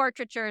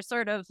self-portraiture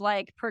sort of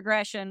like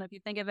progression if you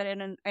think of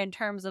it in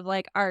terms of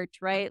like art,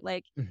 right?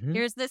 Like, Mhm.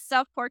 here's this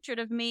self-portrait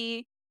of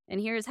me, and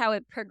here's how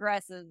it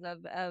progresses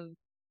of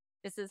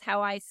this is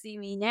how I see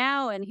me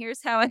now, and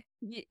here's how it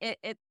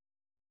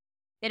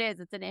is.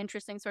 It's an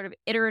interesting sort of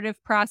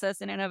iterative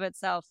process in and of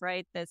itself,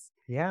 right? This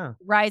Yeah.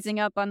 rising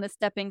up on the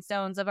stepping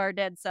stones of our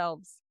dead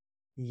selves.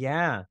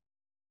 Yeah.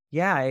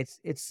 Yeah.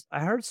 It's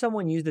I heard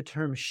someone use the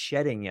term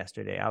shedding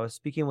yesterday. I was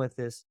speaking with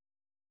this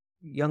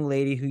young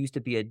lady who used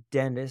to be a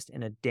dentist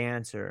and a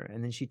dancer,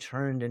 and then she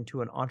turned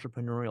into an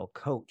entrepreneurial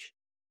coach.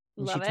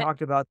 And Love it. she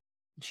talked about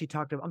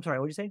I'm sorry,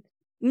 what'd you say?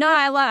 No,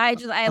 I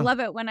Oh, love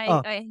it when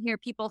oh, I hear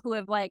people who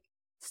have like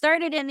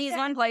started in these yeah,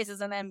 one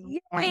places and then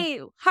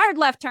yeah. hard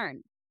left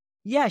turn.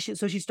 Yeah,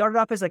 so she started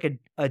off as like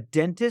a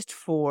dentist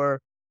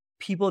for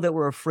people that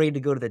were afraid to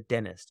go to the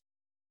dentist.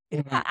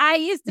 Mhm. I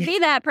used to be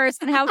that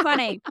person. How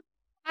funny.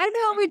 I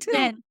know, me too.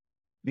 And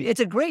It's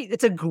a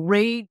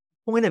great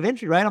point of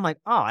entry, right? I'm like,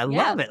 "Oh, I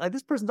yeah. love it. Like,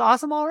 this person's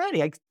awesome already.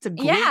 Like, it's a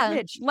great Yeah.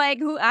 pitch." Like,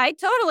 who I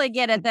totally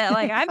get it that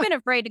like I've been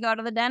afraid to go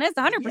to the dentist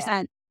Yeah.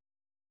 100%.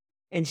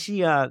 And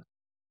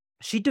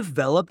she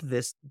developed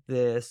this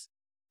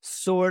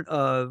sort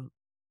of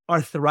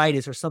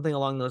arthritis or something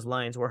along those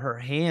lines where her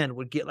hand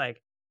would get,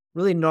 like,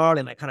 really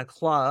gnarly and, like, kinda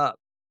claw up.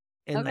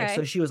 And, like, Okay.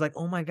 so she was like,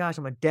 "Oh my gosh,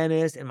 I'm a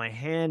dentist and my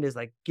hand is,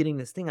 like, getting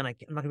this thing and I'm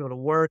not gonna be able to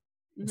work."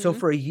 And so Mhm.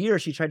 for a year,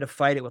 she tried to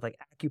fight it with, like,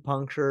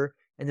 acupuncture,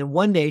 and then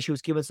one day she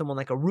was giving someone,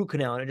 like, a root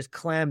canal and it just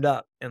clammed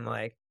up and,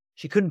 like,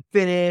 she couldn't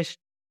finish,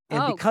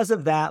 and Oh, because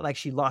of that, like,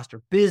 she lost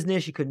her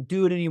business, she couldn't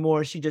do it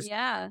anymore,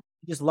 yeah.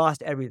 she just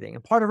lost everything,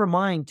 and part of her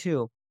mind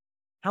too.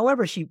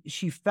 However, she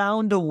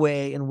found a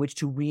way in which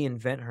to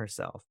reinvent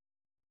herself.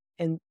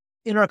 And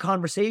in our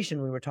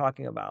conversation, we were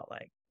talking about,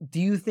 like, do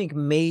you think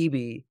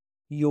maybe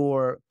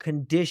your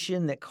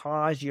condition that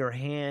caused your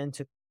hand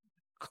to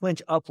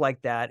clench up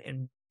like that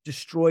and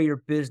destroy your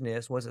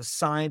business was a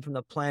sign from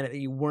the planet that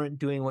you weren't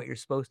doing what you're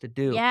supposed to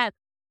do? Yes.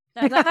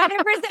 That's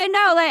 100%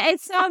 no, like,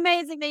 it's so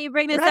amazing that you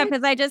bring this up Right?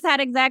 because I just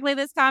had exactly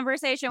this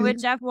conversation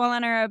with Jeff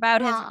Wooliner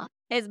about Aw.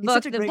 his He's book,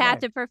 such a The great Path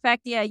guy. to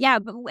Perfectia. Yeah,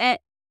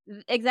 but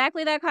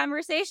exactly that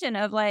conversation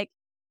of, like,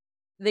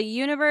 the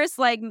universe,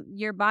 like,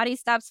 your body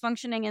stops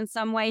functioning in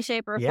some way,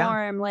 shape, or Yeah,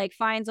 form, like,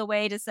 finds a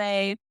way to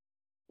say,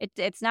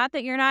 it's not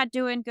that you're not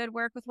doing good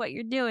work with what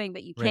you're doing,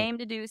 but you right, came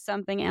to do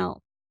something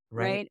else,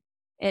 right. right?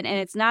 And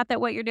it's not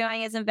that what you're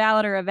doing isn't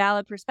valid or a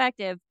valid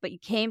perspective, but you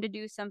came to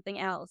do something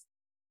else.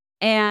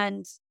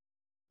 And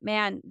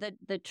man,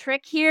 the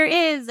trick here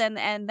is,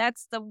 and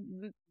that's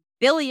the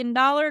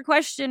billion-dollar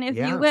question,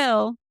 if you Yeah.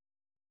 will,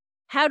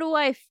 how do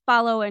I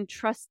follow and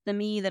trust the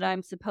me that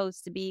I'm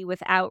supposed to be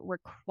without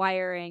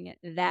requiring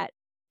that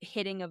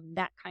hitting of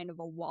that kind of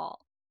a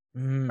wall,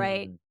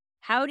 right? Mm.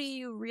 How do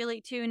you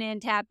really tune in,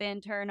 tap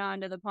in, turn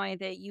on to the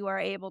point that you are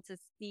able to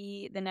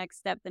see the next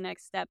step,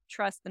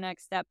 trust the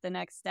next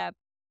step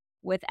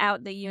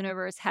without the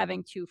universe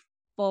having to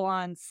full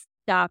on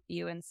stop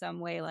you in some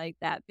way like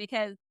that?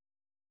 Because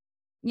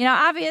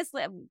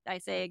obviously, I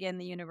say again,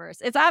 the universe.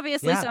 It's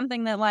obviously Yeah.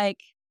 something that, like,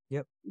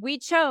 Yep. we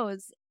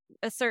chose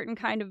a certain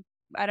kind of,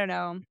 I don't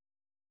know.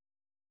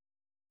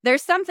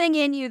 There's something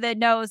in you that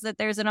knows that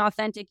there's an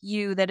authentic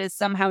you that is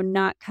somehow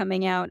not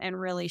coming out and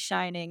really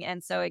shining.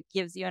 And so it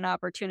gives you an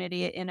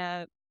opportunity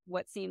in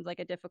what seems like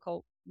a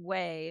difficult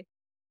way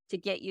to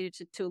get you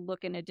to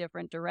look in a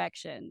different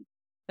direction.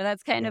 But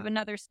that's kind of Yeah.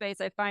 another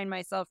space I find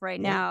myself right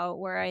Yeah. now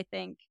where I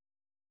think,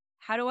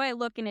 how do I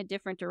look in a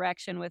different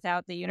direction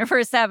without the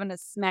universe having to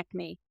smack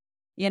me?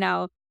 You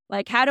know,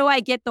 like, how do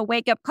I get the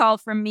wake up call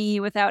from me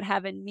without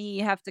having me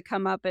have to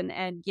come up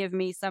and give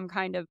me some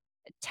kind of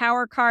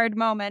tower card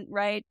moment,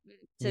 right?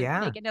 To Yeah.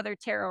 make another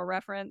tarot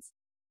reference.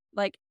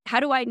 Like, how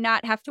do I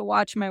not have to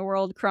watch my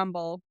world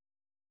crumble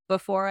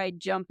before I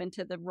jump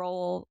into the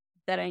role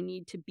that I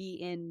need to be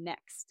in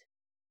next?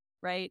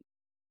 Right?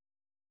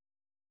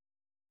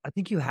 I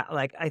think you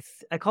like,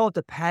 I call it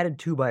the padded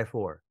 2 by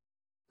 4.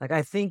 Like,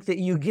 I think that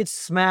you get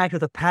smacked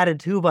with a padded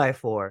 2 by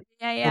 4,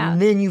 Yeah, yeah.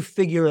 and then you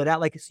figure it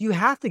out, like, so you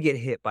have to get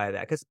hit by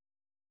that, 'cause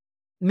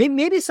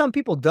maybe some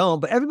people don't,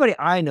 but everybody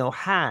I know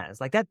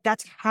has, like,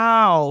 that's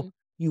how Mhm.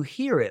 you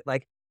hear it,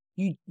 like,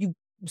 you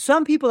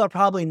some people are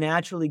probably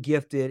naturally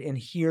gifted and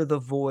hear the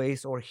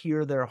voice or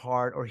hear their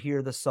heart or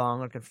hear the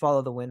song or can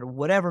follow the wind or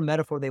whatever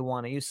metaphor they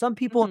wanna use. Some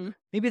people, Mhm.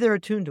 maybe they're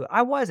attuned to it.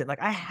 I wasn't, like,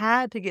 I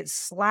had to get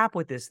slapped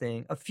with this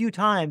thing a few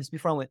times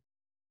before I went,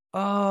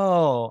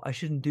 "Oh, I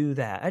shouldn't do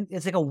that." And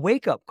it's like a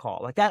wake-up call,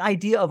 like, that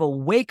idea of a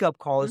wake-up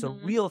call is a Mhm.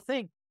 real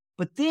thing.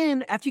 But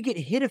then after you get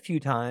hit a few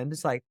times,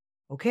 it's like,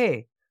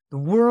 "Okay, the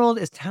world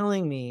is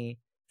telling me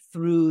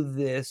through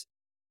this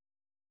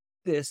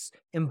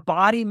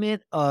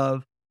embodiment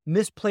of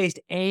misplaced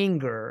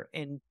anger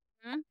and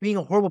Mhm. being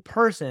a horrible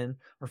person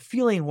or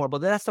feeling horrible,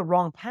 that's the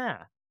wrong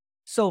path.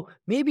 So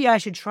maybe I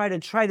should try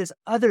this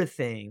other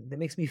thing that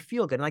makes me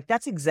feel good." And, like,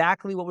 that's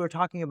exactly what we were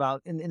talking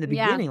about in the Yeah.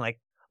 beginning. Like,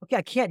 okay,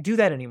 I can't do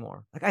that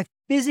anymore. Like, I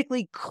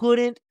physically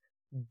couldn't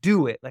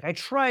do it. Like, I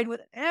tried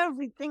with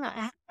everything I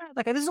had.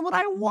 Like, this is what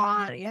I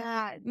want.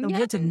 Yeah. And Yeah.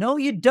 get to no,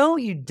 you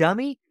don't, you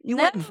dummy. You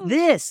No. want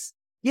this.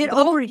 Get Go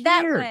over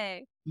that here.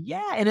 way.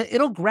 Yeah, and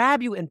it'll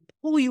grab you and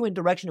pull you in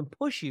direction and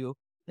push you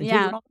until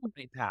you're Yeah. on the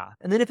right path.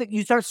 And then if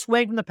you start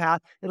swaying from the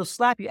path, it'll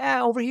slap you.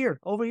 Ah, over here,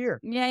 over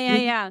here. Yeah, And yeah,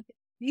 then you yeah.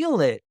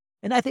 feel it.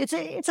 And I think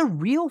it's a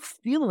real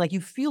feeling. Like,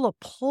 you feel a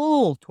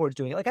pull towards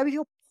doing it. Like, I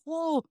feel a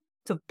pull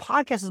to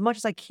podcast as much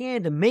as I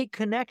can to make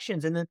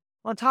connections. And then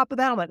on top of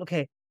that, I'm like,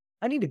 okay,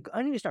 I need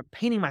to start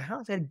painting my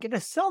house. I gotta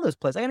sell this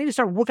place. I need to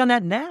start work on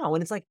that now.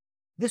 And it's like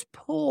this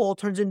pull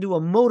turns into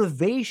a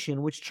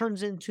motivation, which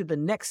turns into the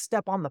next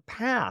step on the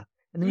path.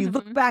 And then you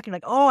look Mhm. back and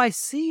like, "Oh, I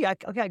see.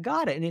 Okay, I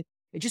got it." And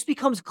it just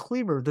becomes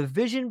clearer. The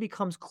vision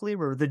becomes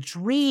clearer. The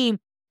dream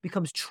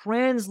becomes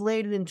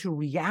translated into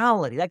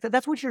reality. Like,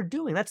 that's what you're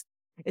doing.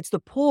 It's the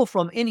pull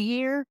from in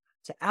here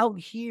to out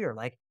here.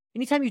 Like,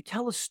 anytime you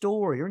tell a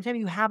story or anytime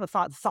you have a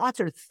thought, thoughts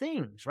are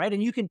things, right?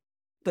 And you can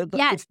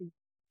Yes. it's the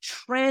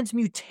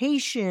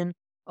transmutation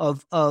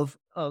of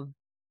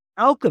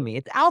alchemy.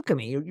 It's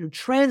alchemy. You're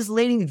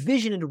translating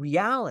vision into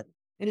reality.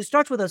 And it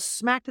starts with a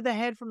smack to the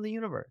head from the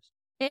universe.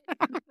 It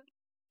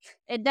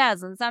it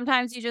does, and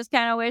sometimes you just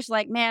kinda wish,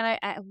 like, "Man,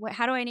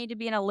 how do I need to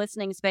be in a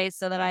listening space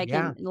so that I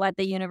Yeah. can let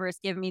the universe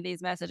give me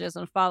these messages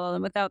and follow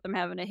them without them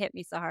having to hit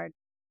me so hard?"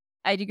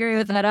 I'd agree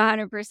with that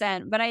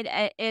 100%, but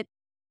I it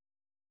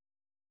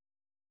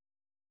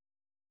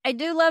I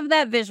do love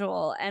that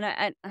visual,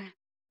 and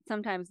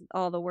sometimes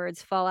all the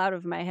words fall out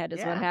of my head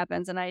is what Yeah,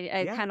 happens, and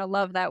I yeah, kinda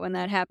love that when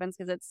that happens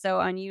because it's so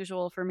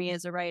unusual for me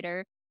as a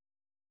writer.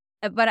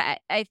 But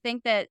I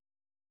think that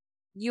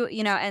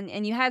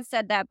and you had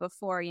said that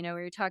before, we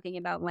were talking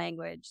about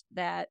language,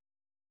 that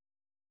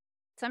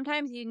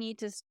sometimes you need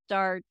to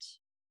start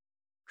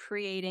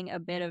creating a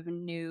bit of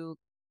new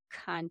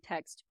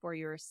context for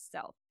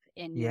yourself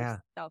in your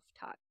yeah,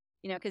 self-talk.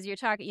 Because you're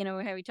talking,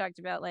 how we talked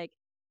about like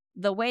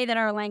the way that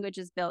our language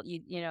is built,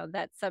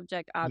 that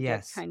subject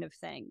object yes, kind of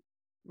thing,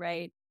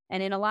 right?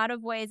 And in a lot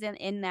of ways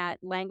in that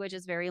language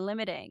is very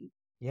limiting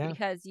yeah,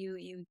 because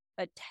you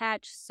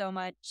attach so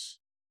much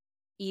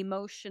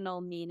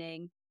emotional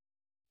meaning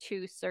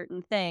to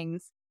certain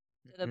things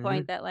to the hmm,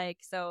 point that like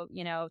so,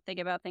 think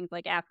about things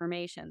like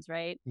affirmations,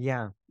 right?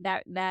 yeah,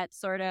 That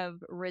sort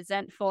of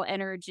resentful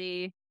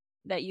energy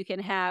that you can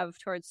have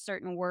towards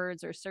certain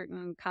words or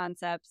certain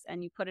concepts,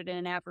 and you put it in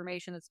an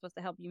affirmation that's supposed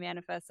to help you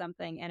manifest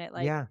something, and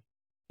yeah,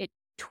 it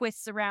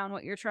twists around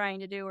what you're trying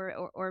to do,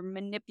 or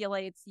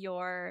manipulates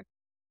your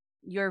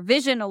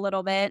vision a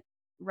little bit,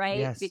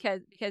 right? yes,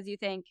 Because you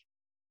think,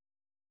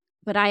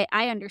 but I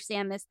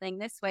understand this thing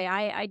this way,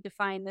 I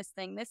define this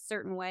thing this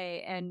certain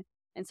way, and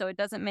so it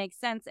doesn't make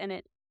sense, and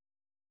it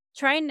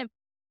trying to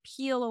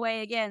peel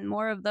away again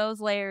more of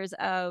those layers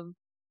of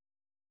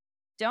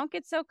don't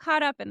get so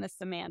caught up in the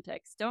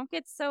semantics. Don't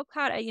get so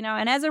caught,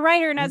 and as a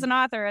writer and as mm, an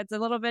author, it's a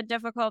little bit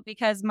difficult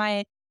because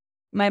my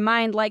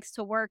mind likes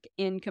to work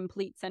in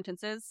complete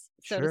sentences,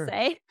 so to sure,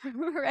 say,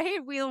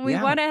 right? We yeah,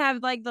 want to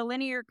have like the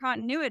linear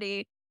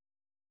continuity,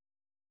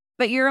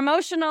 but your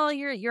emotional,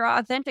 your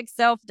authentic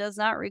self does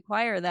not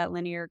require that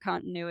linear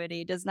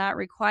continuity, does not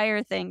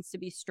require things to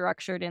be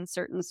structured in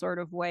certain sort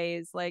of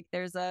ways. Like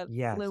there's a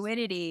yes,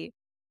 fluidity.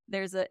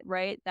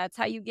 Right? That's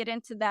how you get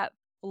into that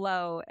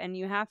flow. And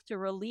you have to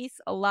release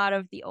a lot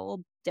of the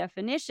old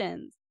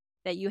definitions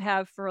that you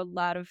have for a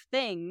lot of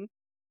things.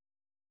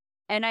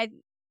 And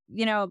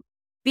you know,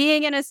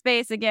 being in a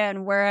space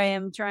again where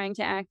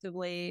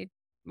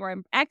where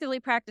I'm actively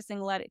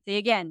practicing let it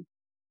again,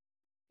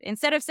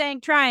 instead of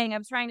saying trying,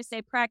 I'm trying to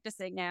say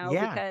practicing now yeah,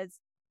 because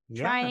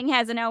yeah, trying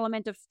has an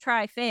element of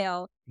try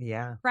fail.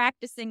 yeah,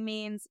 Practicing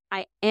means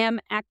I am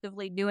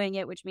actively doing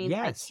it, which means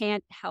I yes,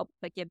 can't help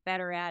but get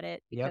better at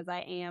it yep, because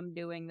I am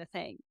doing the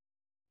thing.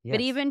 But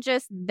yes, even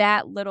just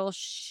that little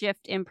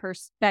shift in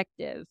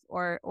perspective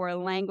or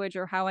language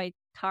or how I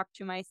talk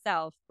to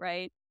myself,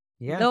 right?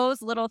 yeah,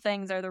 Those little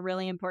things are the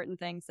really important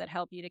things that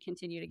help you to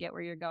continue to get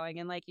where you're going.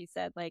 And like you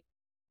said, like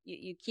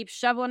you keep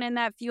shoveling in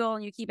that fuel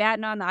and you keep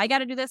adding on the I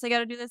gotta do this, I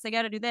gotta do this, I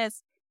gotta do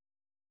this.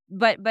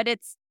 But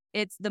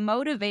it's the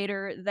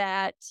motivator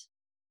that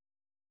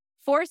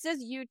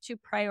forces you to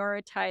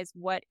prioritize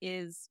what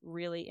is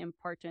really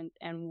important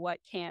and what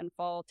can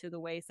fall to the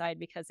wayside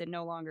because it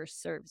no longer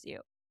serves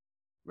you,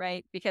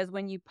 right? Because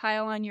when you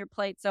pile on your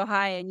plate so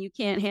high and you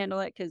can't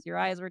handle it because your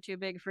eyes were too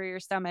big for your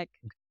stomach,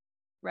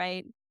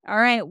 right? All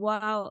right,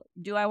 well,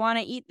 do I want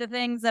to eat the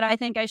things that I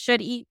think I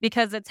should eat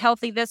because it's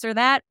healthy, this or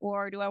that?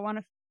 Or do I want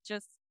to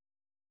just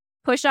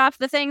push off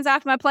the things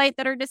off my plate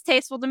that are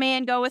distasteful to me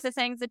and go with the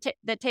things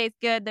that taste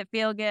good, that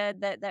feel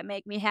good, that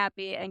make me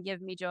happy and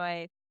give me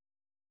joy?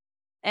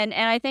 And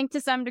I think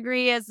to some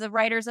degree, as the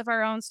writers of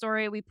our own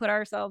story, we put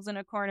ourselves in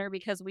a corner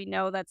because we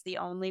know that's the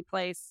only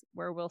place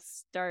where we'll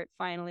start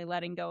finally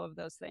letting go of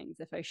those things.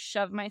 If I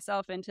shove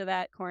myself into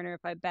that corner,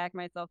 if I back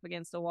myself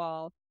against a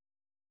wall,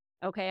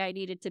 okay, I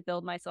needed to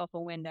build myself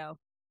a window.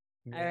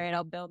 All yeah, right,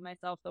 I'll build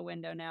myself the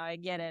window now. I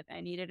get it.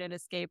 I needed an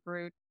escape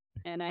route,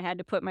 and I had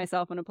to put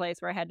myself in a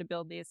place where I had to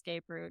build the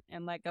escape route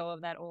and let go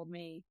of that old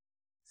me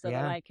so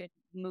that yeah, I could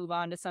move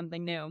on to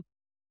something new.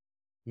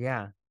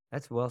 yeah,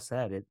 that's well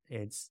said. It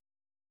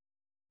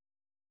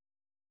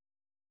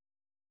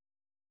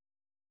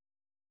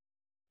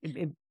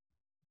it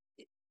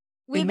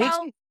We've makes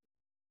all me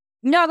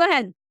no, go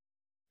ahead.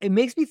 it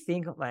makes me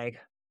think like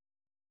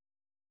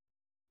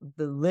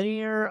the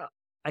linear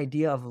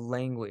idea of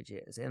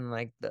languages and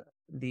like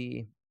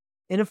the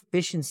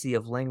inefficiency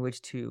of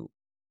language to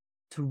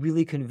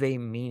really convey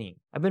meaning.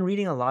 I've been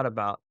reading a lot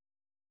about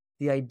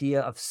the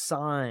idea of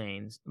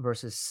signs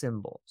versus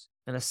symbols.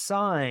 And a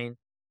sign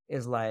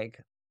is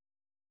like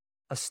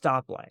a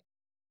stoplight.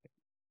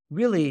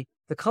 Really,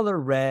 the color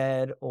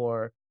red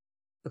or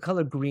the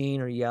color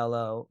green or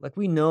yellow, like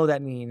we know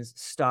that means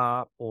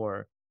stop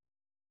or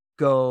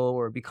go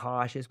or be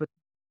cautious, but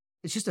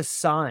it's just a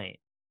sign.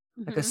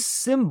 Like a Hmm.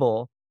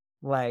 symbol,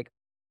 like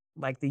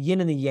the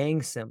yin and the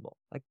yang symbol.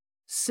 Like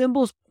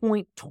symbols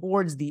point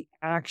towards the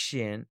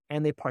action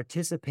and they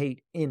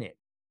participate in it.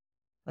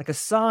 Like a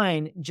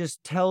sign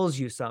just tells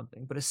you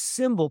something, but a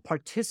symbol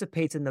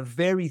participates in the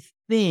very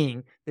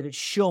thing that it's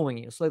showing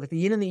you. So like the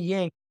yin and the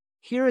yang,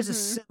 here is a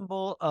Hmm.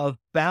 symbol of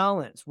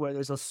balance where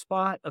there's a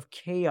spot of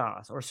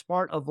chaos or a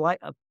spot of light,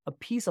 a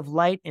piece of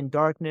light and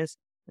darkness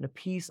and a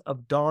piece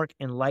of dark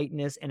and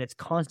lightness, and it's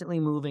constantly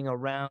moving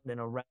around and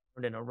around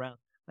and around.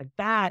 Like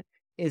that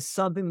is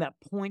something that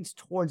points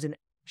towards an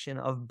action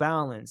of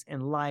balance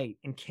and light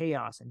and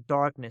chaos and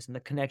darkness and the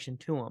connection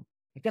to them.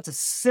 Like, that's a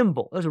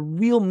symbol. There's a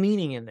real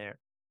meaning in there.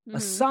 A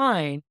Mhm.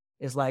 sign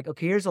is like,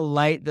 okay, here's a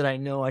light that I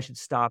know I should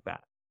stop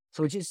at.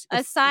 So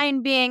A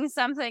sign being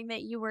something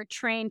that you were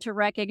trained to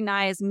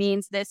recognize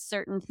means this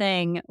certain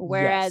thing,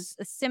 whereas yes.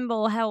 a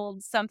symbol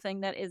holds something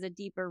that is a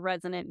deeper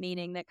resonant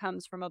meaning that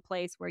comes from a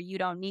place where you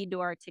don't need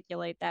to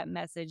articulate that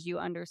message. You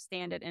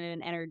understand it in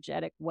an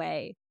energetic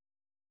way.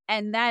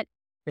 And that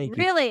Thank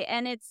you. really,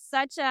 and it's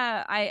such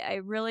a, I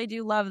really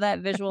do love that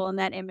visual and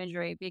that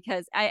imagery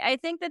because I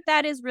think that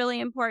that is really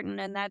important.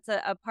 And that's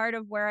a part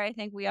of where I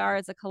think we are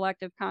as a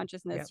collective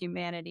consciousness, Yep.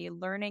 humanity,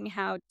 learning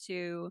how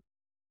to,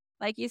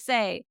 like you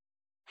say,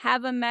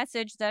 have a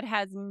message that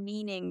has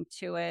meaning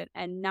to it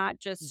and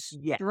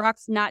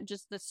Yes. not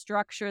just the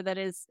structure that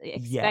is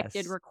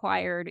expected, Yes.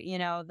 required,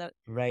 the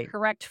Right.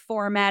 correct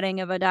formatting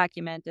of a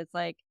document. It's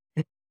like,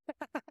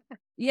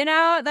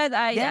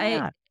 that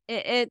Yeah.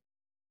 it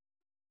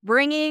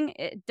bringing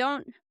it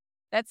don't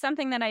that's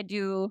something that I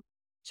do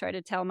try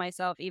to tell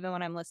myself even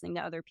when I'm listening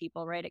to other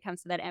people, right? It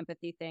comes to that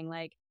empathy thing,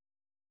 like,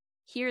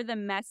 hear the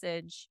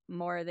message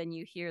more than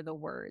you hear the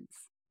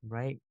words,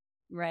 Right.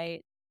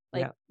 right?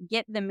 Like, Yeah.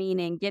 get the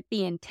meaning, get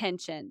the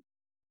intention,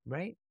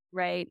 Right.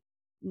 right?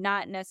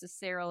 Not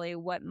necessarily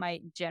what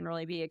might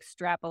generally be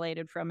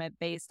extrapolated from it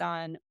based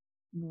on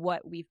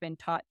what we've been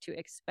taught to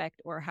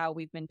expect or how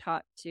we've been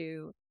taught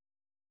to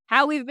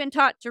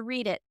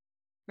read it,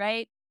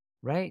 right?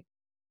 Right.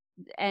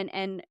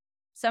 And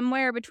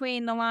somewhere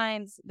between the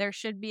lines there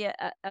should be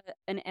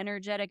an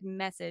energetic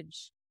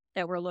message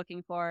that we're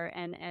looking for,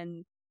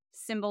 and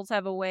symbols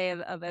have a way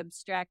of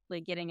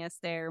abstractly getting us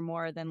there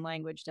more than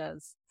language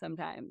does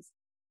sometimes.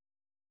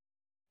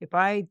 If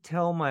I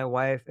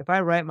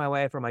write my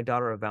wife or my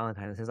daughter a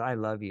Valentine that says "I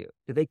love you,"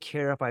 do they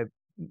care if I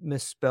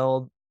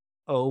misspelled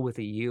O with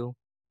a U?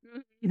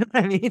 Mhm. You know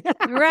what I mean?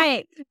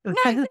 Right. No,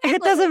 Like, it exactly.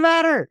 doesn't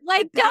matter.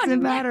 Like, It don't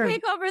doesn't matter.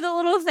 nitpick over the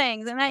little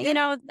things, and that,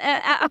 Yeah.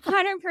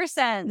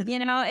 100%,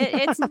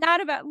 it's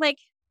not about, like,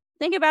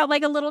 think about,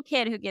 like, a little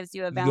kid who gives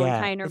you a Yeah.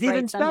 Valentine or It's even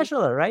writes something.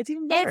 specialer, right? It's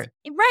even It's better.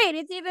 right,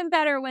 it's even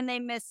better when they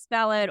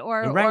misspell it,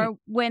 or You're right.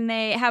 when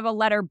they have a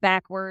letter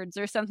backwards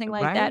or something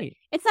like that. Right.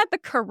 It's not the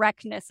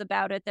correctness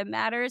about it that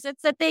matters,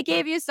 it's that they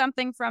gave you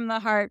something from the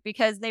heart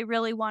because they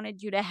really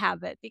wanted you to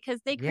have it,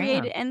 because they Yeah.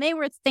 created and they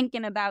were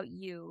thinking about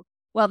you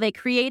while they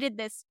created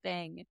this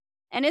thing.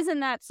 And isn't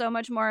that so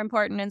much more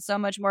important and so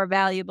much more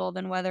valuable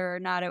than whether or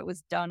not it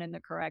was done in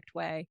the correct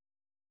way,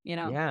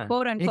 Yeah.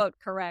 quote, And unquote,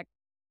 "correct."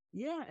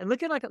 yeah, and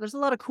look at, like, there's a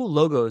lot of cool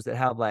logos that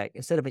have, like,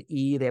 instead of an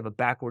E, they have a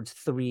backwards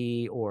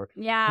 3, or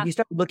like, Yeah. you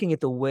start looking at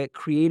the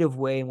creative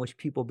way in which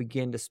people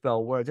begin to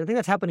spell words. I think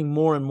that's happening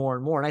more and more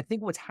and more, and I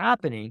think what's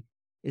happening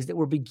is that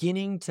we're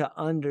beginning to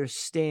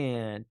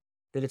understand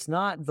that it's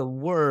not the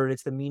word,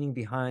 it's the meaning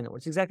behind the word.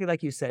 It's exactly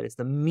like you said, it's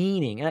the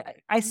meaning, and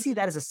I see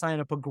that Mhm. as a sign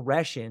of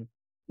progression,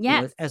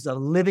 Yes. as a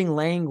living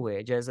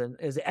language, as an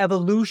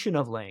evolution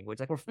of language,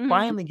 like, we're Mhm.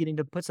 finally getting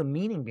to put some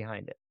meaning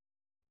behind it.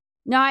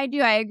 No, I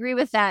do, I agree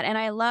with that, and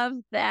I love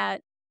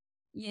that,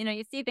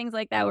 you see things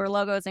like that where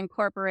logos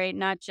incorporate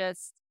not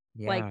just,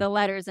 like, Yeah. the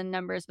letters and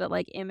numbers, but,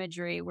 like,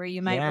 imagery where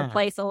you might Yeah.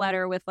 replace a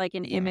letter with, like,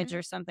 an image Yeah.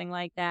 or something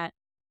like that,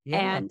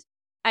 Yeah. and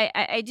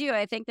I do,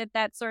 I think that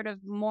that sort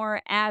of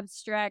more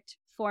abstract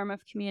form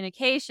of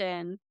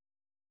communication,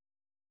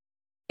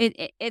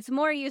 it's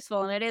more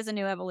useful, and it is a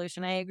new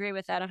evolution. I agree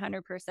with that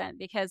 100%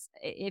 because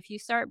if you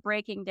start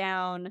breaking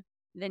down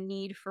the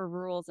need for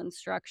rules and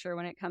structure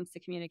when it comes to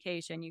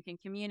communication, you can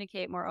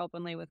communicate more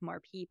openly with more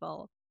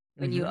people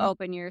when you Mhm.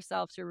 open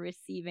yourself to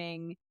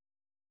receiving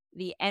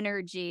the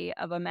energy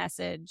of a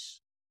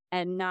message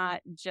and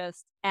not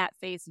just at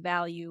face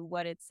value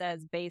what it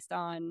says based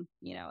on,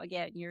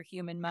 again, your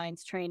human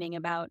mind's training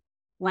about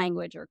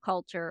language or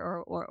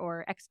culture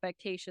or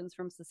expectations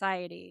from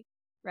society,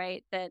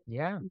 right?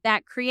 Yeah.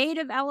 That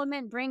creative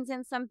element brings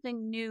in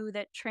something new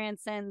that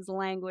transcends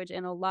language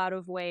in a lot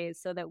of ways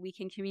so that we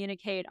can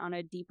communicate on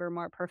a deeper,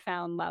 more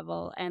profound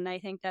level. And I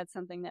think that's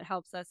something that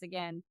helps us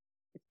again.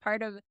 It's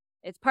part of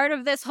it's part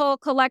of this whole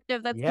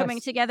collective that's coming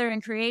Yes. together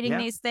and creating Yeah.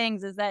 these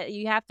things, is that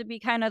you have to be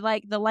kind of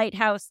like the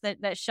lighthouse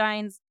that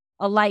shines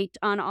a light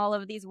on all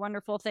of these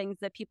wonderful things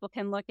that people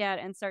can look at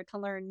and start to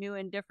learn new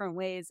and different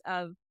ways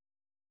of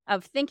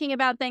thinking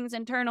about things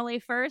internally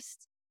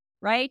first,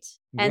 right?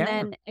 And Yeah.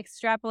 then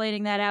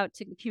extrapolating that out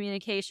to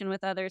communication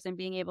with others and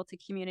being able to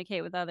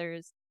communicate with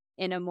others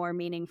in a more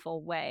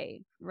meaningful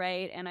way,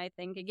 right? And I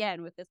think,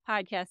 again, with this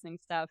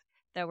podcasting stuff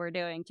that we're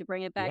doing, to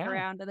bring it back Yeah.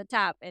 around to the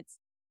top,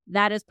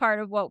 that is part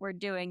of what we're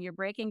doing. You're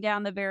breaking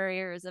down the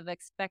barriers of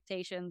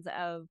expectations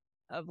of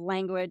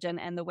language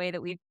and the way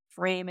that we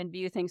frame and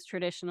view things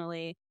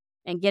traditionally,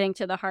 and getting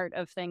to the heart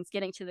of things,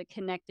 getting to the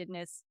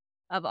connectedness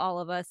of all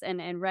of us,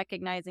 and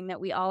recognizing that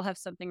we all have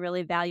something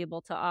really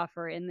valuable to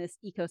offer in this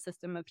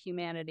ecosystem of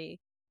humanity,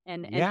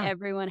 and Yeah.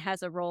 everyone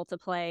has a role to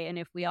play, and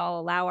if we all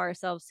allow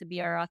ourselves to be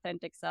our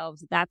authentic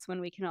selves, that's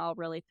when we can all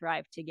really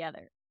thrive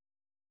together.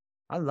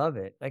 I love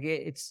it. Like,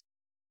 it's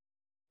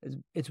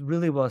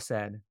really well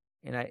said,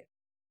 and I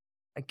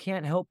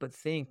can't help but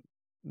think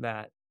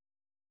that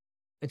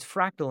It's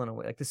fractal in a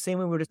way, like the same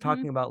way we were just Mhm.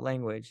 talking about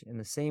language, in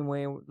the same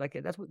way, like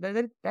that's what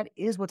that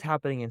is what's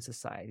happening in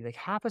society. Like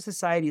half of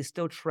society is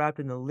still trapped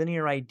in the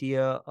linear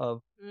idea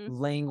of Mhm.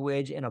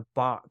 language in a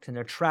box, and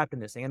they're trapped in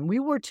this thing. And we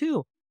were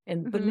too.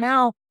 But Mhm.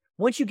 now,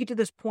 once you get to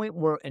this point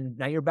where, and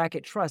now you're back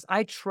at trust.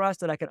 I trust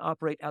that I can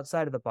operate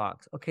outside of the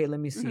box. Okay, let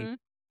me see. Mhm.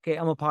 Okay,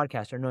 I'm a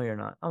podcaster. No, you're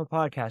not. I'm a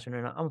podcaster. No,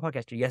 you're not. I'm a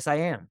podcaster. Yes, I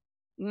am.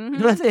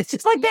 Mhm. It's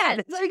just like that.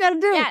 Yes. That's all you got to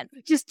do. Yes.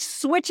 Just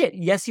switch it.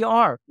 Yes, you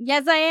are.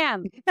 Yes, I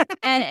am.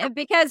 And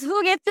because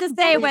who gets to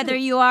say whether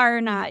you are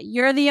or not?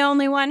 You're the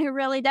only one who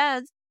really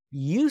does.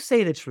 You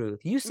say the truth.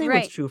 You say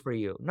what's Right. true for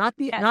you, not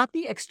the Yes.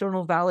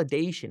 external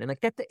validation. And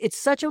like that, it's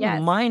such a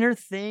Yes. minor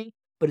thing,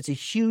 but it's a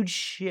huge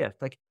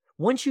shift. Like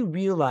once you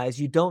realize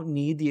you don't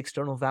need the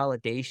external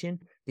validation,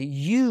 that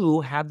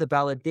you have the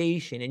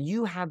validation and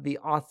you have the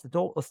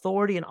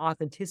authority and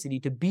authenticity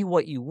to be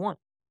what you want.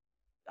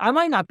 I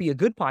might not be a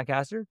good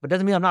podcaster, but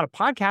doesn't mean I'm not a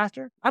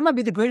podcaster. I might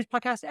be the greatest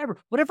podcaster ever.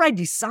 Whatever I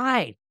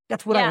decide,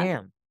 that's what I Yeah.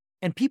 am.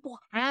 And people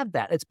have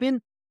that. It's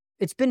been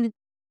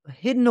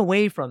hidden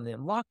away from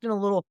them, locked in a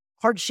little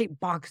heart-shaped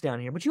box down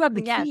here. But you have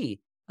the Yes. key.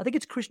 I think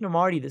it's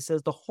Krishnamurti that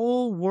says the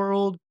whole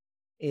world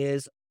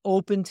is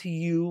open to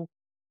you.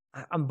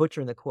 I'm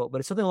butchering the quote, but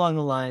it's something along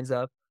the lines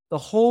of the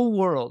whole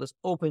world is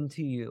open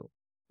to you,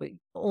 but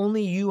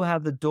only you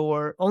have the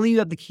door, only you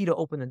have the key to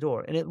open the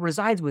door, and it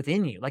resides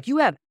within you. Like you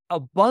have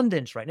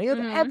abundance right now. You have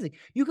Mhm. everything.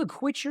 You could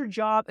quit your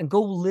job and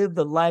go live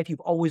the life you've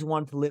always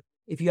wanted to live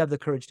if you have the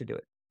courage to do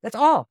it. That's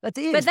all. That's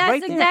it. But It's that's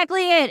right there.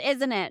 exactly it,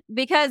 isn't it?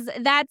 Because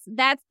that's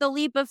the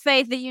leap of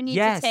faith that you need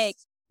to take.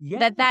 Yes.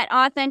 Yeah. That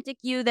authentic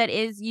you that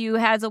is you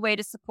has a way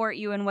to support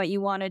you in what you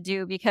wanna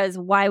do, because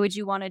why would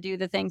you wanna do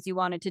the things you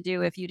wanted to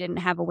do if you didn't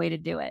have a way to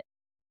do it?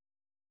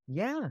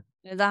 Yeah.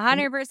 It's And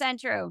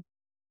 100% true.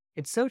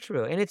 it's so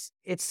true. And it's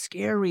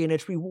scary and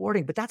it's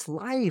rewarding, but that's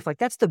life. Like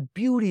that's the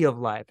beauty of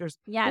life. There's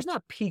Yes.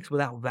 not peaks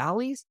without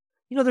valleys.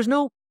 There's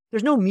no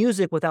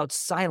music without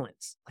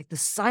silence. Like the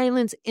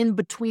silence in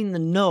between the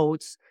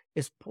notes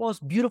is the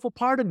most beautiful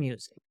part of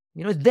music.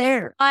 It's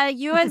there.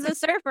 You as a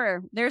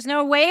surfer, there's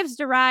no waves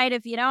to ride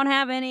if you don't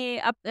have any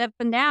up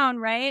and down,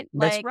 right?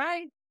 That's Like,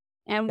 right.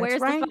 and That's where's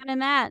the right. fun in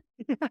that?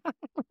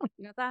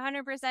 That's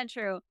 100%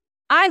 true.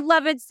 I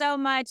love it so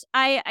much.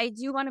 I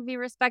do wanna be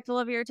respectful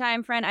of your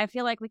time, friend. I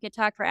feel like we could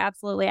talk for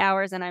absolutely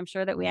hours, and I'm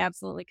sure that we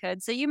absolutely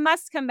could. So you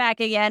must come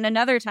back again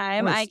another Of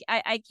time. I course.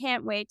 I I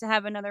can't wait to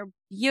have another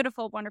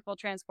beautiful, wonderful,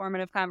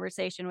 transformative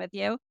conversation with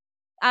you.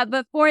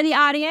 But for the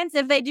audience,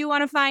 if they do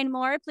wanna find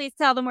more, please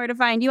tell them where to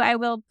find you. I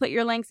will put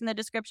your links in the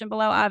description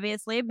below,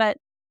 obviously, but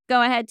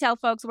go ahead, tell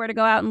folks where to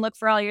go out and look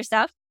for all your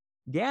stuff.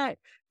 Yeah.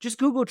 Just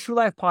Google True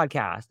Life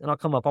Podcast and I'll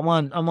come up. I'm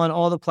on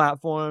all the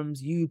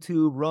platforms,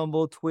 YouTube,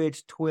 Rumble,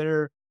 Twitch,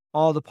 Twitter,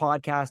 all the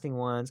podcasting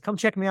ones. Come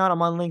check me out.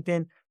 I'm on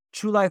LinkedIn.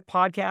 True Life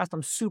Podcast.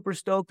 I'm super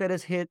stoked that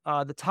it's hit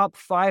the top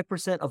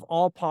 5% of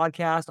all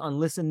podcasts on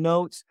Listen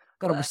Notes.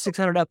 Got over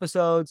 600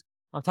 episodes.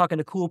 I'm talking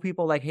to cool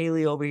people like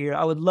Haley over here.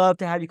 I would love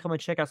to have you come and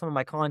check out some of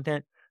my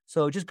content.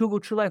 So just Google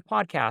True Life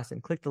Podcast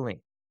and click the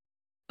link.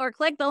 Or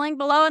click the link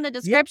below in the Yeah.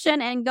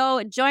 description and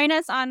go join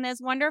us on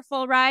this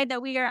wonderful ride that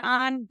we are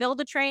on.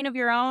 Build a train of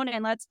your own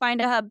and let's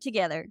find a hub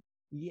together.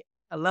 Yeah.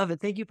 I love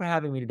it. Thank you for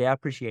having me today. I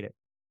appreciate it.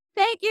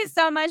 Thank you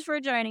so much for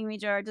joining me,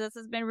 George. This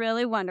has been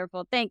really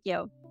wonderful. Thank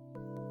you.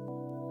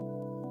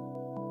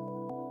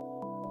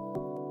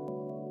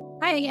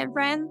 Hi again,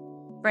 friend.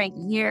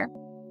 Frankie here.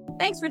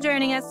 Thanks for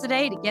joining us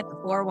today to get the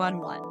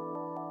 411.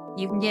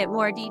 You can get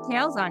more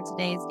details on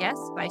today's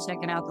guests by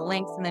checking out the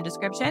links in the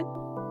description.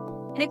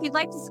 And if you'd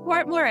like to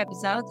support more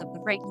episodes of the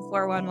Frankie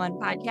 411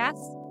 podcast,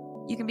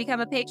 you can become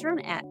a patron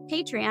at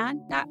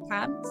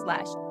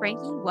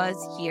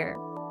patreon.com/FrankieWasHere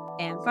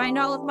and find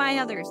all of my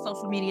other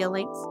social media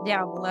links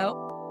down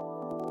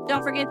below.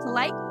 Don't forget to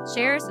like,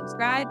 share,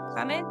 subscribe,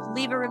 comment,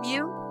 leave a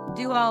review,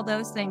 do all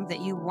those things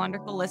that you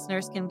wonderful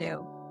listeners can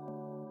do.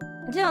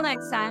 Until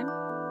next time,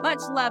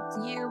 much love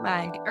to you,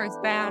 my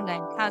earthbound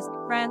and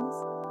cosmic friends.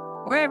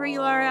 Wherever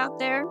you are out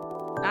there,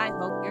 I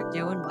hope you're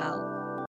doing well.